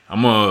around it.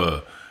 I'm going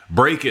to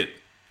break it.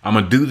 I'm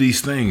going to do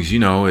these things.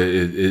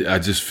 I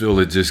just feel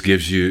it just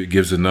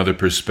gives another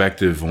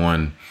perspective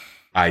on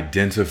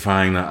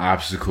identifying the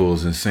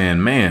obstacles and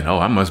saying, man,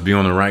 I must be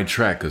on the right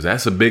track, because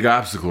that's a big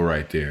obstacle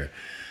right there.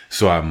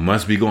 So I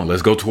must be going.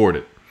 Let's go toward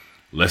it.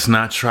 Let's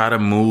not try to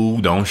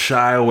move. Don't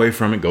shy away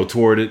from it. Go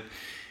toward it.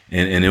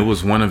 And it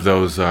was one of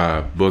those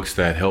books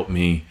that helped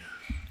me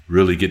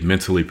really get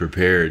mentally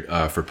prepared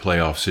for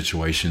playoff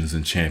situations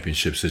and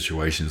championship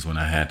situations when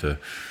I had to,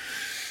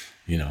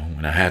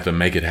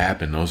 make it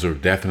happen. Those are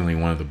definitely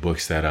one of the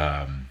books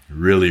that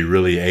really,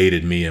 really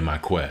aided me in my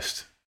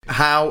quest.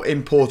 How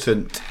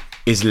important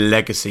is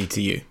legacy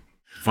to you?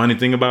 Funny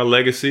thing about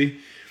legacy,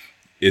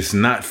 it's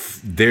not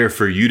there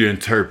for you to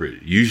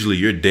interpret. Usually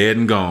you're dead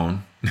and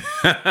gone.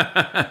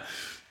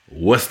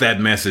 What's that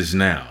message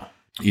now?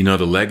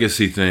 The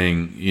legacy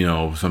thing,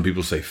 some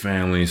people say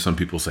family, some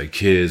people say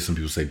kids, some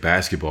people say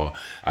basketball.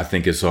 I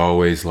think it's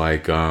always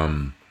like,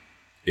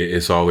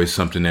 it's always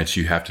something that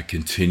you have to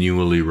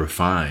continually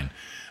refine,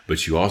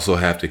 but you also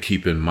have to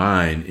keep in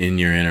mind in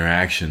your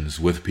interactions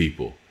with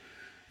people.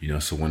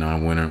 So when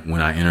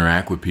I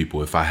interact with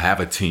people, if I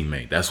have a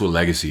teammate, that's what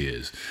legacy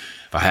is.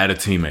 If I had a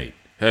teammate,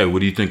 hey,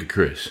 what do you think of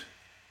Chris?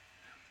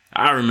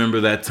 I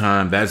remember that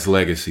time. That's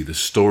legacy. The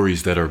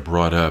stories that are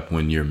brought up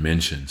when you're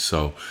mentioned.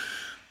 So,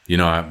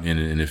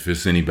 and if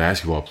it's any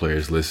basketball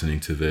players listening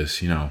to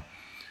this,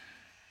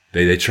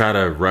 they try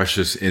to rush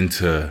us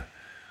into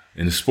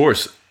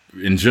sports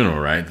in general,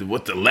 right?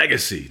 What the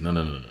legacy?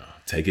 No.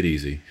 Take it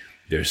easy.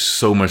 There's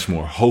so much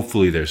more.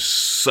 Hopefully there's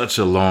such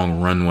a long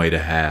runway to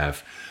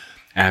have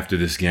after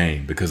this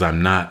game, because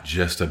I'm not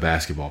just a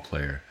basketball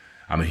player.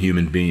 I'm a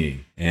human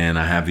being, and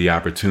I have the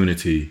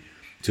opportunity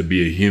to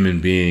be a human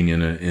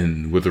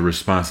being with a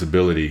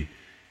responsibility.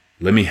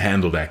 Let me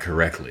handle that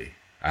correctly.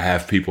 I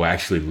have people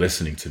actually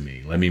listening to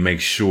me. Let me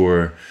make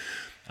sure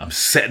I'm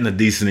setting a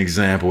decent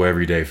example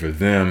every day for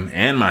them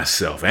and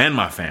myself and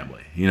my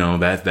family.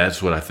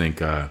 That's what I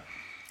think a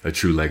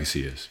true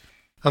legacy is.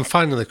 And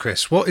finally,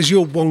 Chris, what is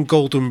your one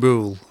golden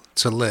rule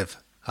to live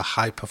a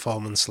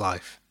high-performance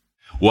life?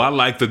 Well, I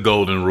like the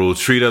golden rule.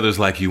 Treat others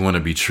like you want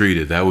to be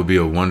treated. That would be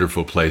a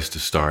wonderful place to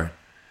start.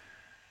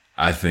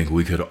 I think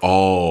we could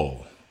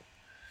all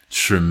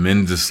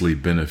tremendously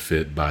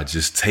benefit by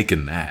just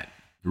taking that.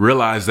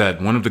 Realize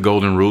that one of the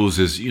golden rules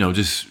is,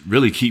 just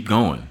really keep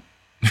going.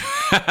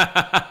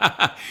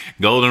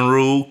 Golden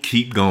rule,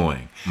 keep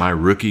going. My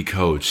rookie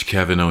coach,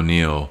 Kevin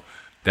O'Neill,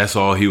 that's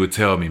all he would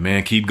tell me,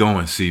 man, keep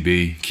going,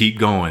 CB, keep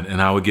going.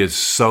 And I would get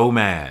so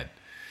mad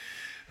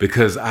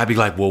because I'd be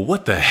like, well,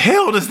 what the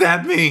hell does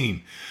that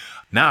mean?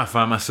 Now I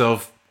find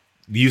myself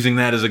using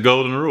that as a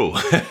golden rule.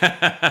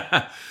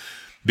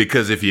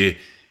 Because if you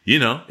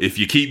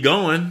keep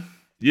going,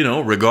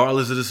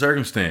 regardless of the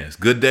circumstance,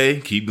 good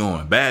day, keep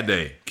going. Bad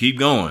day, keep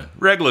going.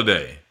 Regular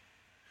day,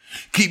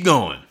 keep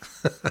going.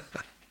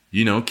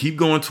 Keep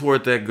going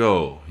toward that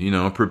goal.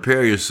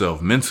 Prepare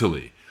yourself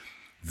mentally.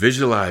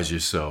 Visualize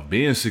yourself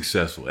being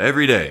successful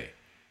every day.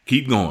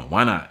 Keep going.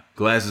 Why not?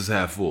 Glasses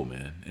half full,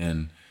 man.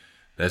 And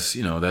that's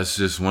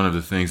just one of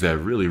the things that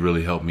really,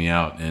 really helped me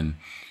out. And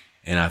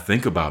I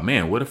think about,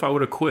 man, what if I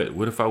would have quit?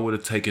 What if I would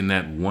have taken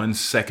that 1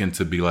 second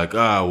to be like,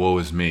 woe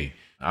is me?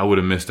 I would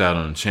have missed out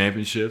on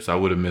championships. I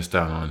would have missed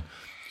out on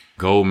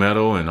gold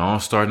medal and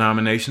all-star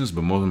nominations.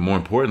 But more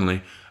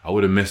importantly, I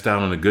would have missed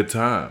out on a good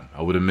time.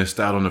 I would have missed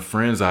out on the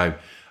friends I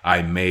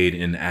made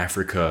in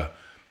Africa,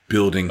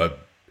 building a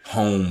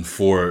home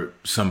for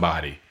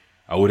somebody.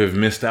 I would have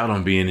missed out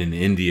on being in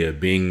India,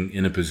 being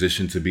in a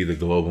position to be the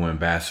global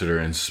ambassador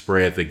and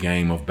spread the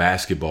game of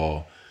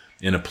basketball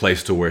in a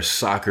place to where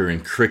soccer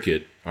and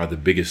cricket are the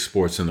biggest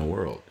sports in the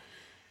world.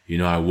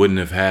 I wouldn't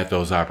have had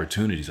those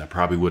opportunities. I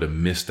probably would have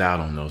missed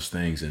out on those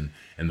things and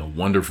the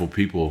wonderful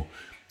people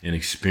and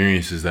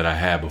experiences that I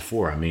had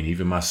before. I mean,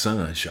 even my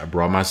son, I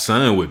brought my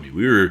son with me.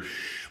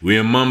 We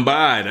in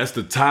Mumbai. That's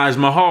the Taj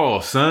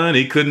Mahal, son.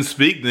 He couldn't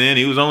speak then.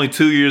 He was only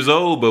 2 years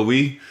old, but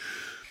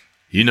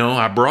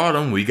I brought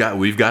him.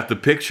 We've got the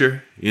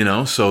picture,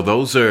 so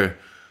those are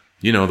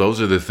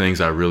those are the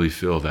things I really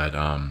feel that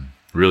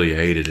really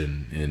aided.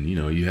 And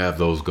you have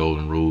those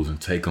golden rules and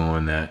take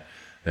on that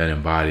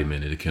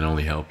embodiment, and it can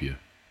only help you.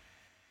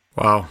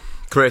 Wow.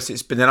 Chris,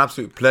 it's been an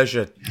absolute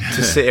pleasure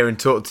to sit here and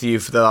talk to you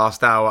for the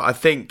last hour. I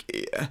think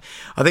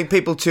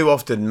people too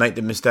often make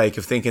the mistake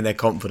of thinking they're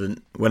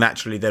confident when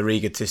actually they're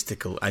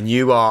egotistical. And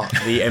you are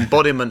the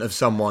embodiment of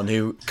someone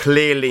who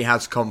clearly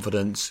has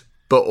confidence,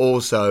 but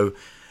also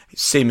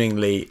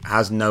seemingly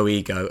has no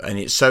ego. And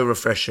it's so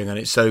refreshing and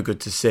it's so good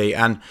to see.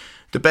 And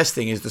the best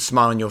thing is the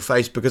smile on your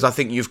face, because I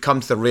think you've come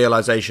to the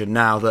realisation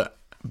now that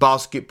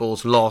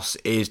basketball's loss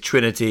is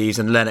Trinity's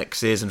and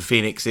Lennox's and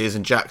Phoenix's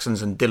and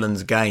Jackson's and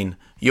Dylan's gain.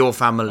 Your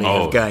family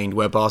have gained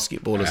where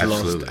basketball has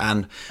lost.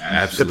 And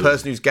the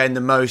person who's gained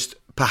the most,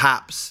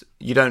 perhaps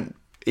you don't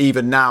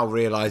even now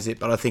realise it,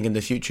 but I think in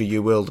the future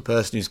you will. The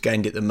person who's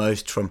gained it the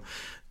most from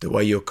the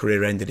way your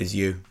career ended is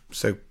you.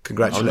 So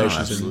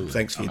congratulations and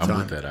thanks for your time. I'm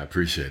with that. I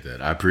appreciate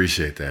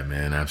that,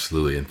 man.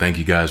 Absolutely. And thank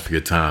you guys for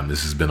your time.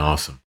 This has been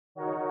awesome.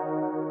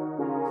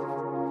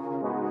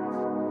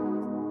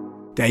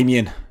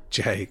 Damien.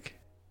 Jake.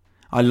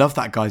 I love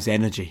that guy's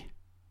energy.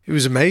 It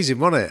was amazing,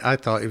 wasn't it? I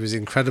thought it was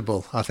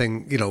incredible. I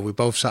think, we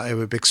both sat here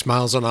with big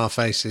smiles on our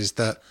faces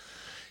that,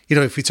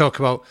 if we talk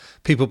about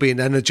people being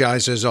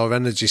energizers or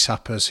energy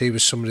sappers, he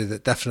was somebody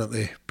that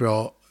definitely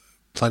brought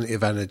plenty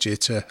of energy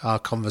to our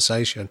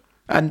conversation.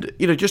 And,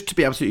 just to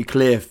be absolutely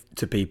clear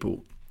to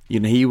people,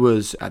 he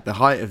was at the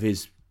height of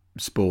his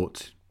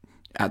sport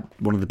at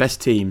one of the best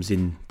teams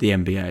in the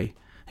NBA.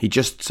 He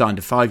just signed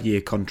a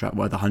 5-year contract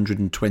worth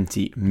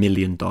 $120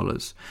 million.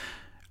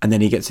 And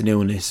then he gets an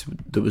illness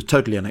that was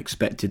totally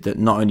unexpected that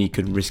not only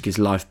could risk his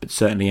life, but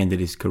certainly ended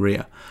his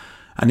career.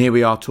 And here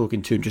we are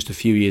talking to him just a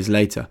few years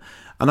later.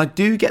 And I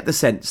do get the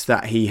sense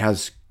that he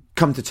has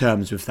come to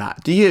terms with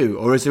that. Do you?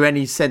 Or is there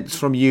any sense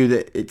from you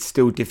that it's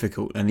still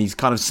difficult and he's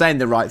kind of saying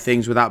the right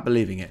things without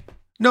believing it?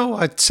 No,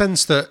 I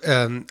sense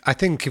that I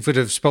think if we'd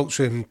have spoke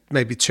to him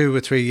maybe 2 or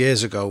 3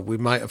 years ago, we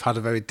might have had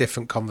a very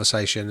different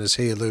conversation, as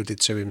he alluded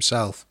to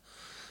himself.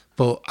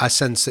 But I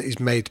sense that he's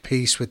made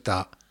peace with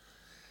that.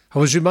 I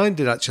was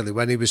reminded, actually,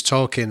 when he was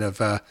talking of,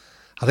 I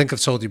think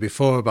I've told you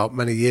before, about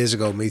many years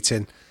ago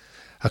meeting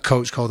a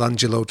coach called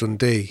Angelo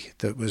Dundee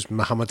that was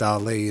Muhammad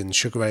Ali and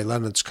Sugar Ray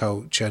Leonard's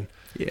coach. And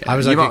I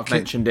was you might have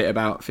mentioned it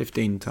about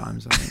 15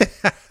 times, I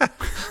think.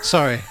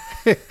 Sorry.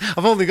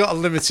 I've only got a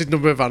limited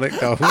number of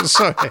anecdotes.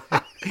 Sorry.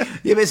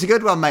 Yeah, but it's a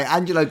good one, mate.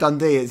 Angelo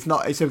Dundee. It's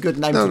a good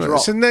name to drop.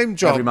 It's a name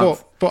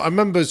drop. But I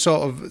remember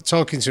sort of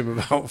talking to him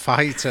about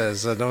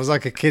fighters, and I was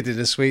like a kid in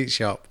a sweet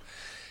shop.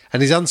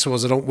 And his answer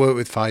was, I don't work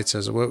with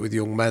fighters. I work with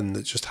young men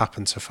that just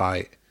happen to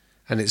fight.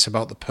 And it's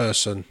about the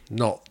person,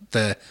 not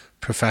their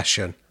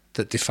profession,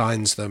 that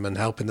defines them, and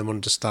helping them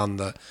understand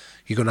that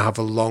you're going to have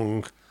a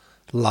long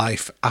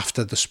life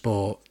after the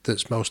sport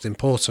that's most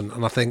important.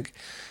 And I think,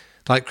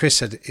 like Chris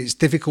said, it's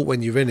difficult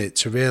when you're in it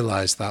to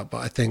realise that, but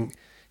I think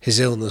his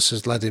illness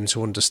has led him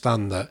to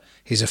understand that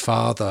he's a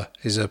father,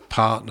 he's a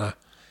partner,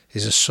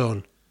 he's a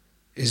son,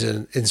 he's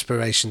an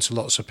inspiration to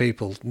lots of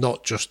people,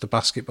 not just the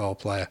basketball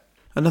player.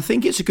 And I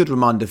think it's a good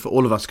reminder for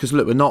all of us, because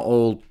look, we're not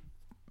all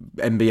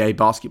NBA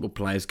basketball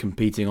players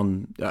competing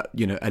on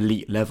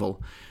elite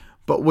level,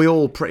 but we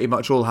all pretty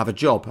much all have a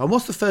job. And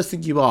what's the first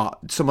thing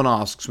someone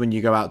asks when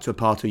you go out to a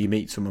party or you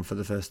meet someone for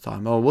the first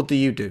time? Oh, what do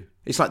you do?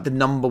 It's like the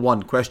number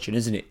one question,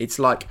 isn't it? It's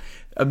like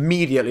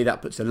immediately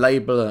that puts a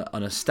label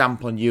and a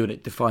stamp on you, and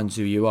it defines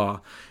who you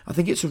are. I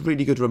think it's a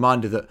really good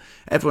reminder that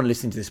everyone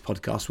listening to this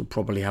podcast will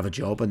probably have a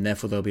job, and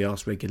therefore they'll be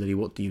asked regularly,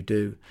 what do you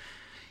do?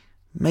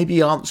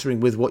 Maybe answering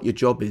with what your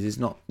job is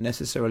not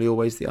necessarily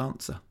always the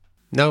answer.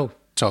 No,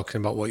 talking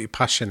about what your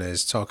passion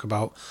is, talk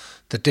about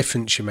the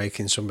difference you make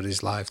in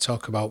somebody's life,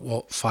 talk about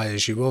what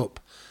fires you up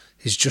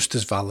is just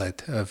as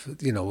valid.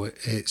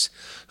 It's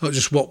not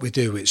just what we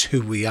do, it's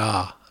who we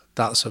are.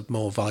 That's a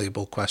more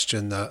valuable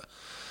question that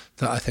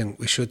I think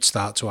we should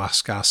start to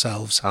ask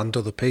ourselves and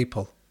other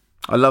people.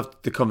 I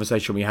loved the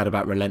conversation we had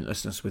about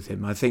relentlessness with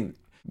him. I think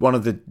one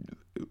of the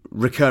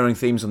recurring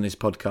themes on this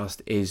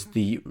podcast is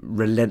the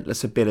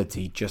relentless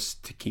ability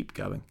just to keep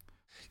going.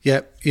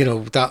 Yeah,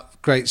 that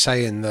great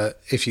saying that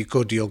if you're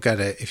good, you'll get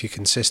it. If you're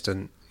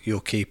consistent,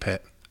 you'll keep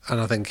it. And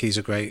I think he's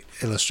a great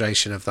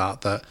illustration of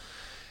that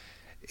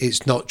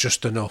it's not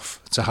just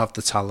enough to have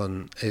the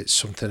talent. It's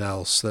something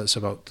else that's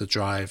about the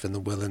drive and the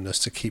willingness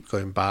to keep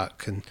going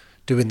back and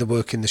doing the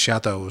work in the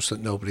shadows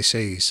that nobody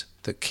sees,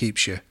 that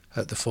keeps you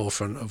at the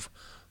forefront of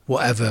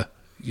whatever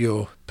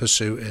your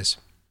pursuit is.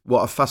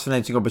 What a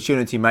fascinating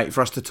opportunity, mate,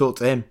 for us to talk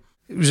to him.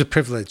 It was a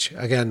privilege.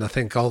 Again, I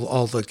think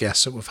all the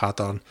guests that we've had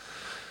on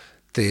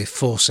the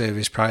 4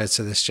 series prior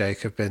to this,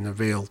 Jake, have been a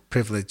real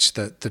privilege,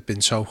 that they've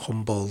been so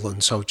humble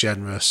and so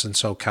generous and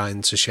so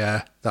kind to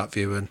share that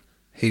view. And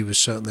he was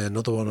certainly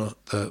another one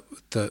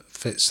that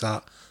fits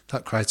that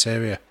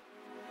criteria.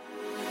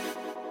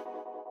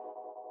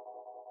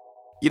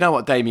 You know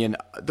what, Damien?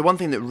 The one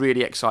thing that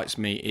really excites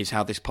me is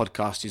how this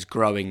podcast is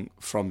growing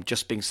from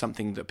just being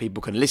something that people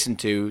can listen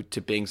to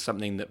being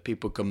something that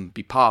people can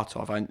be part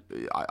of.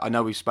 I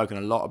know we've spoken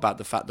a lot about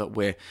the fact that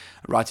we're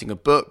writing a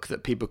book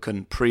that people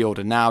can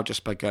pre-order now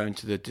just by going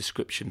to the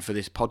description for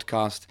this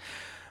podcast.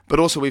 But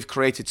also we've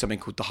created something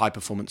called the High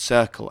Performance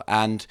Circle.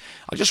 And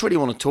I just really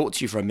want to talk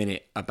to you for a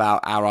minute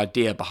about our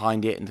idea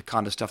behind it and the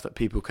kind of stuff that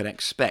people can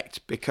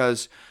expect.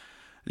 Because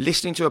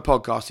listening to a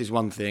podcast is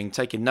one thing,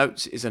 taking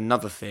notes is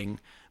another thing,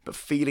 but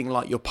feeling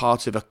like you're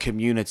part of a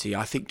community,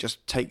 I think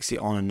just takes it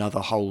on another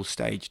whole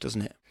stage,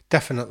 doesn't it?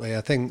 Definitely. I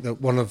think that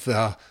one of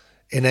the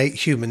innate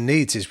human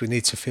needs is we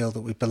need to feel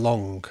that we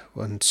belong,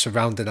 and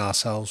surrounding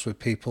ourselves with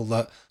people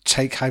that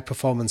take high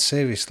performance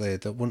seriously,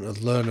 that want to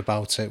learn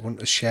about it, want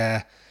to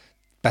share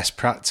best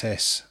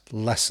practice,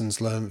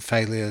 lessons learned,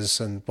 failures,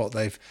 and what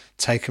they've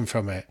taken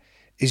from it,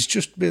 is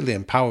just really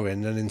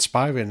empowering and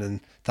inspiring.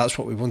 And that's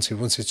what we wanted.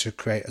 We wanted to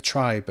create a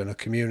tribe and a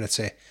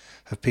community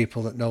of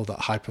people that know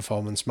that high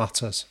performance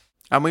matters.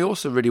 And we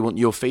also really want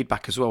your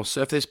feedback as well.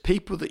 So if there's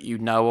people that you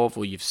know of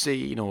or you've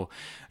seen or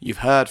you've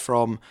heard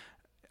from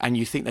and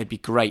you think they'd be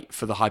great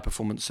for the High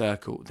Performance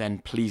Circle, then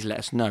please let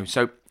us know.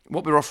 So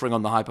what we're offering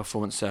on the High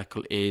Performance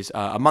Circle is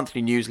a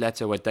monthly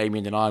newsletter where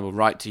Damien and I will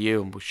write to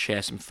you and we'll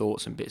share some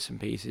thoughts and bits and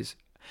pieces.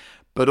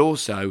 But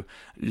also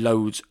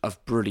loads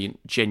of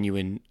brilliant,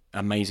 genuine,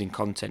 amazing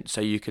content.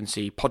 So you can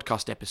see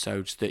podcast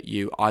episodes that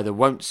you either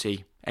won't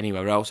see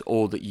anywhere else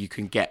or that you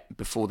can get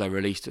before they're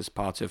released as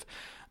part of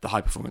the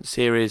High Performance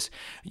series.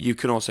 You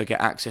can also get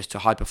access to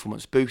High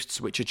Performance Boosts,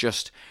 which are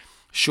just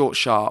short,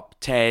 sharp,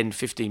 10,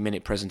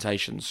 15-minute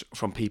presentations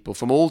from people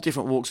from all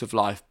different walks of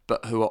life,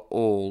 but who are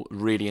all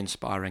really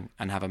inspiring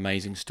and have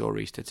amazing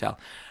stories to tell.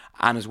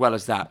 And as well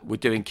as that, we're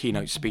doing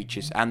keynote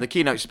speeches. And the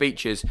keynote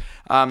speeches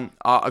are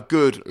a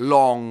good,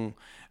 long,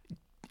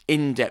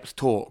 in-depth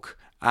talk.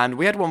 And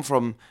we had one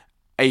from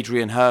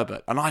Adrian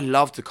Herbert, and I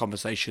loved the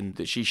conversation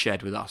that she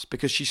shared with us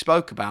because she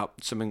spoke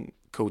about something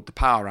called the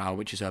Power Hour,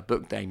 which is her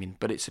book, Damien,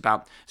 but it's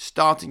about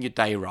starting your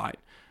day right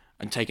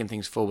and taking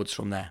things forwards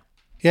from there.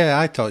 Yeah,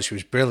 I thought she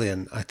was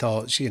brilliant. I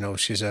thought,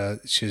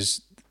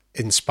 she's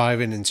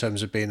inspiring in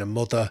terms of being a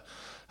mother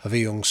of a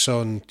young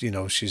son.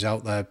 She's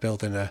out there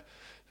building a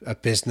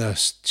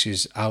business.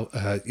 She's out,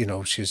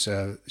 she's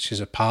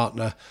a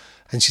partner.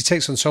 And she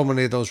takes on so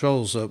many of those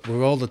roles that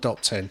we're all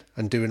adopting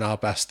and doing our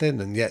best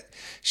in. And yet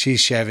she's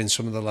sharing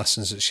some of the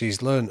lessons that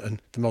she's learned.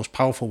 And the most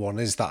powerful one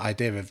is that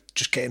idea of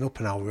just getting up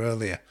an hour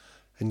earlier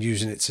and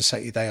using it to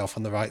set your day off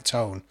on the right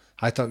tone.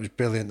 I thought it was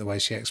brilliant the way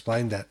she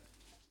explained it.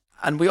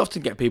 And we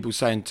often get people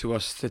saying to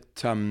us that,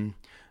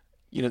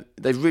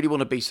 they really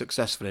want to be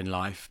successful in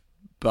life,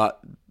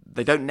 but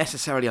they don't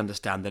necessarily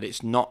understand that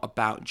it's not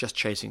about just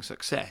chasing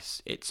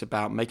success. It's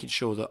about making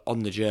sure that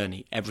on the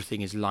journey, everything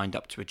is lined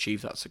up to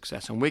achieve that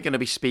success. And we're going to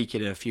be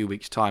speaking in a few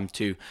weeks' time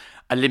to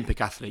Olympic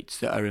athletes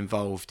that are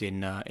involved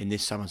in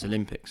this summer's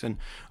Olympics. And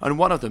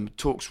one of them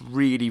talks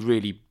really,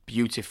 really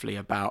beautifully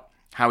about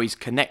how he's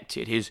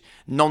connected his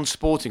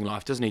non-sporting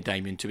life, doesn't he,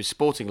 Damien, to his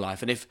sporting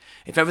life. And if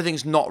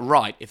everything's not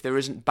right, if there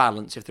isn't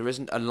balance, if there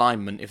isn't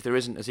alignment, if there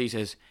isn't, as he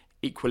says,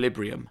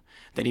 equilibrium,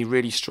 then he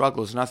really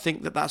struggles. And I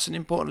think that that's an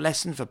important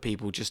lesson for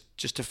people, just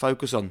to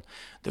focus on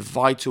the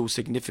vital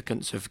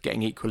significance of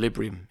getting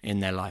equilibrium in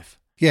their life.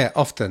 Yeah,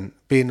 often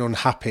being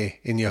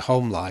unhappy in your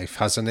home life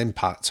has an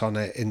impact on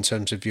it in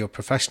terms of your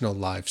professional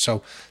life.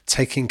 So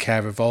taking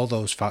care of all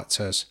those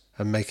factors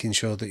and making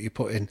sure that you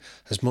put in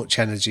as much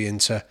energy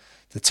into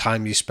the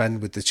time you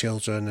spend with the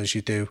children as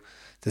you do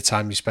the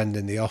time you spend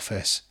in the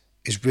office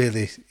is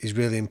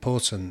really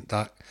important.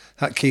 That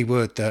key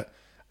word that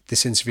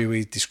this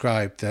interviewee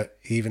described, that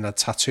he even had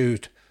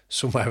tattooed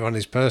somewhere on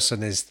his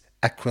person, is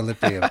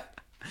equilibrium.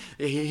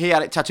 He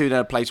had it tattooed in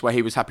a place where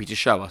he was happy to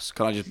show us.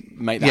 Can I just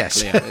make that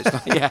clear? It's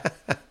not, yeah.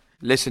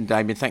 Listen,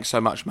 Damien, thanks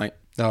so much, mate.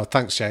 No,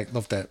 thanks, Jake.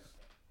 Loved it.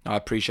 I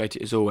appreciate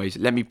it as always.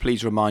 Let me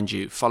please remind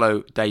you,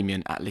 follow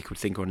Damien at Liquid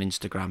Thinker on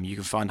Instagram. You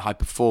can find High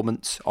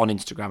Performance on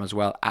Instagram as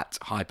well, at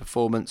High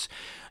Performance.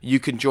 You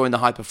can join the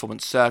High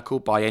Performance Circle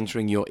by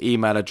entering your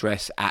email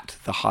address at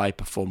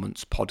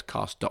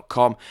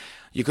thehighperformancepodcast.com.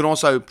 You can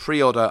also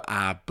pre-order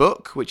our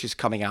book, which is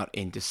coming out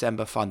in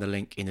December. Find the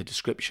link in the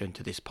description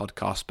to this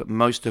podcast. But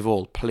most of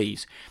all,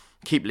 please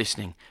keep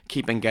listening,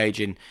 keep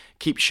engaging,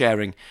 keep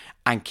sharing,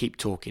 and keep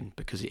talking,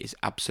 because it is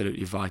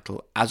absolutely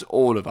vital as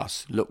all of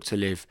us look to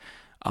live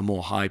a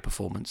more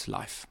high-performance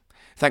life.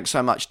 Thanks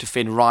so much to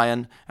Finn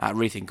Ryan at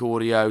Rethink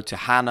Audio, to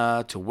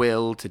Hannah, to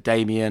Will, to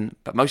Damien,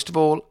 but most of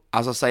all,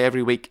 as I say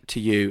every week, to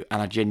you,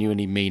 and I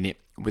genuinely mean it.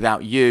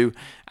 Without you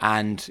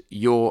and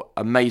your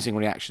amazing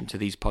reaction to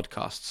these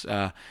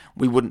podcasts,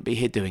 we wouldn't be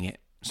here doing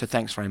it. So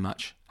thanks very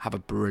much. Have a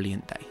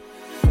brilliant day.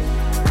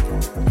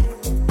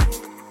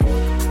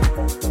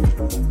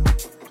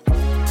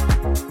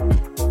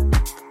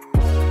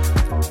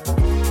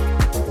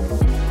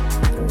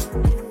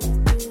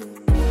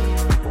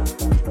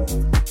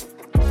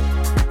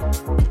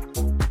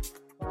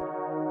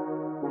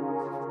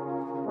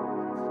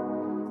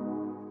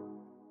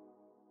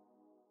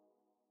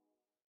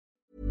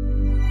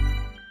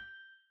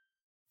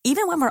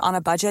 Even when we're on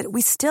a budget,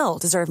 we still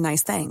deserve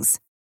nice things.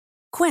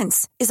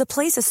 Quince is a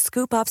place to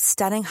scoop up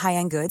stunning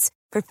high-end goods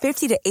for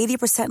 50 to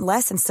 80%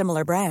 less than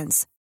similar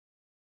brands.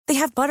 They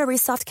have buttery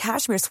soft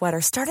cashmere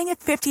sweaters starting at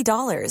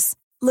 $50,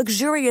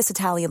 luxurious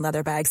Italian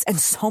leather bags, and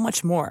so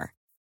much more.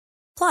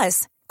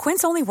 Plus,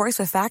 Quince only works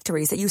with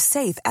factories that use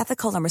safe,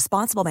 ethical, and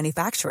responsible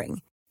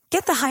manufacturing.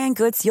 Get the high-end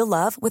goods you'll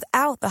love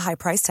without the high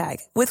price tag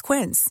with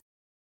Quince.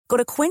 Go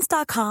to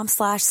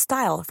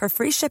quince.com/style for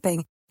free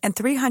shipping and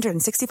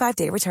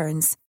 365-day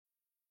returns.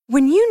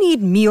 When you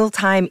need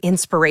mealtime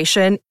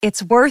inspiration,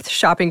 it's worth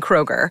shopping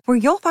Kroger, where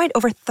you'll find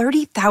over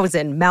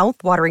 30,000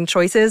 mouth-watering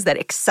choices that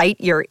excite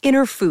your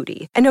inner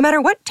foodie. And no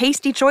matter what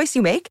tasty choice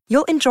you make,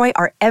 you'll enjoy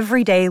our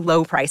everyday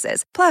low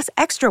prices, plus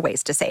extra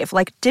ways to save,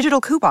 like digital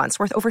coupons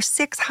worth over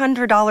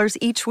 $600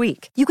 each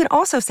week. You can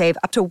also save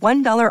up to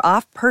 $1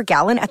 off per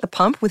gallon at the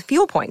pump with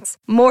fuel points.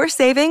 More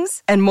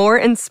savings and more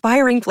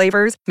inspiring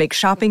flavors make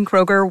shopping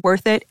Kroger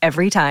worth it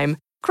every time.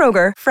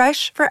 Kroger,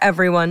 fresh for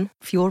everyone.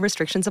 Fuel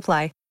restrictions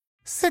apply.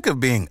 Sick of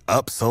being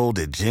upsold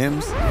at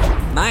gyms?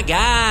 My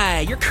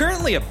guy, you're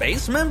currently a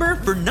base member.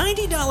 For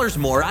 $90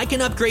 more, I can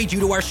upgrade you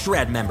to our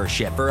Shred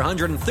membership. For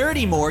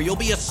 $130 more, you'll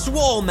be a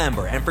Swole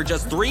member. And for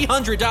just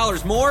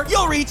 $300 more,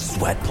 you'll reach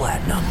Sweat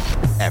Platinum.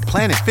 At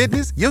Planet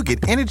Fitness, you'll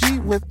get energy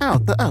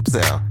without the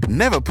upsell.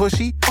 Never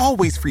pushy,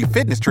 always free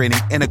fitness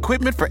training and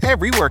equipment for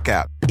every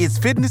workout. It's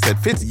fitness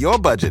that fits your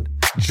budget.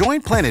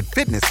 Join Planet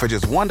Fitness for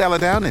just $1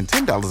 down and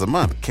 $10 a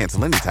month.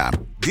 Cancel anytime.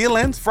 Deal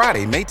ends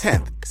Friday, May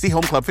 10th. See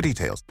Home Club for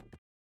details.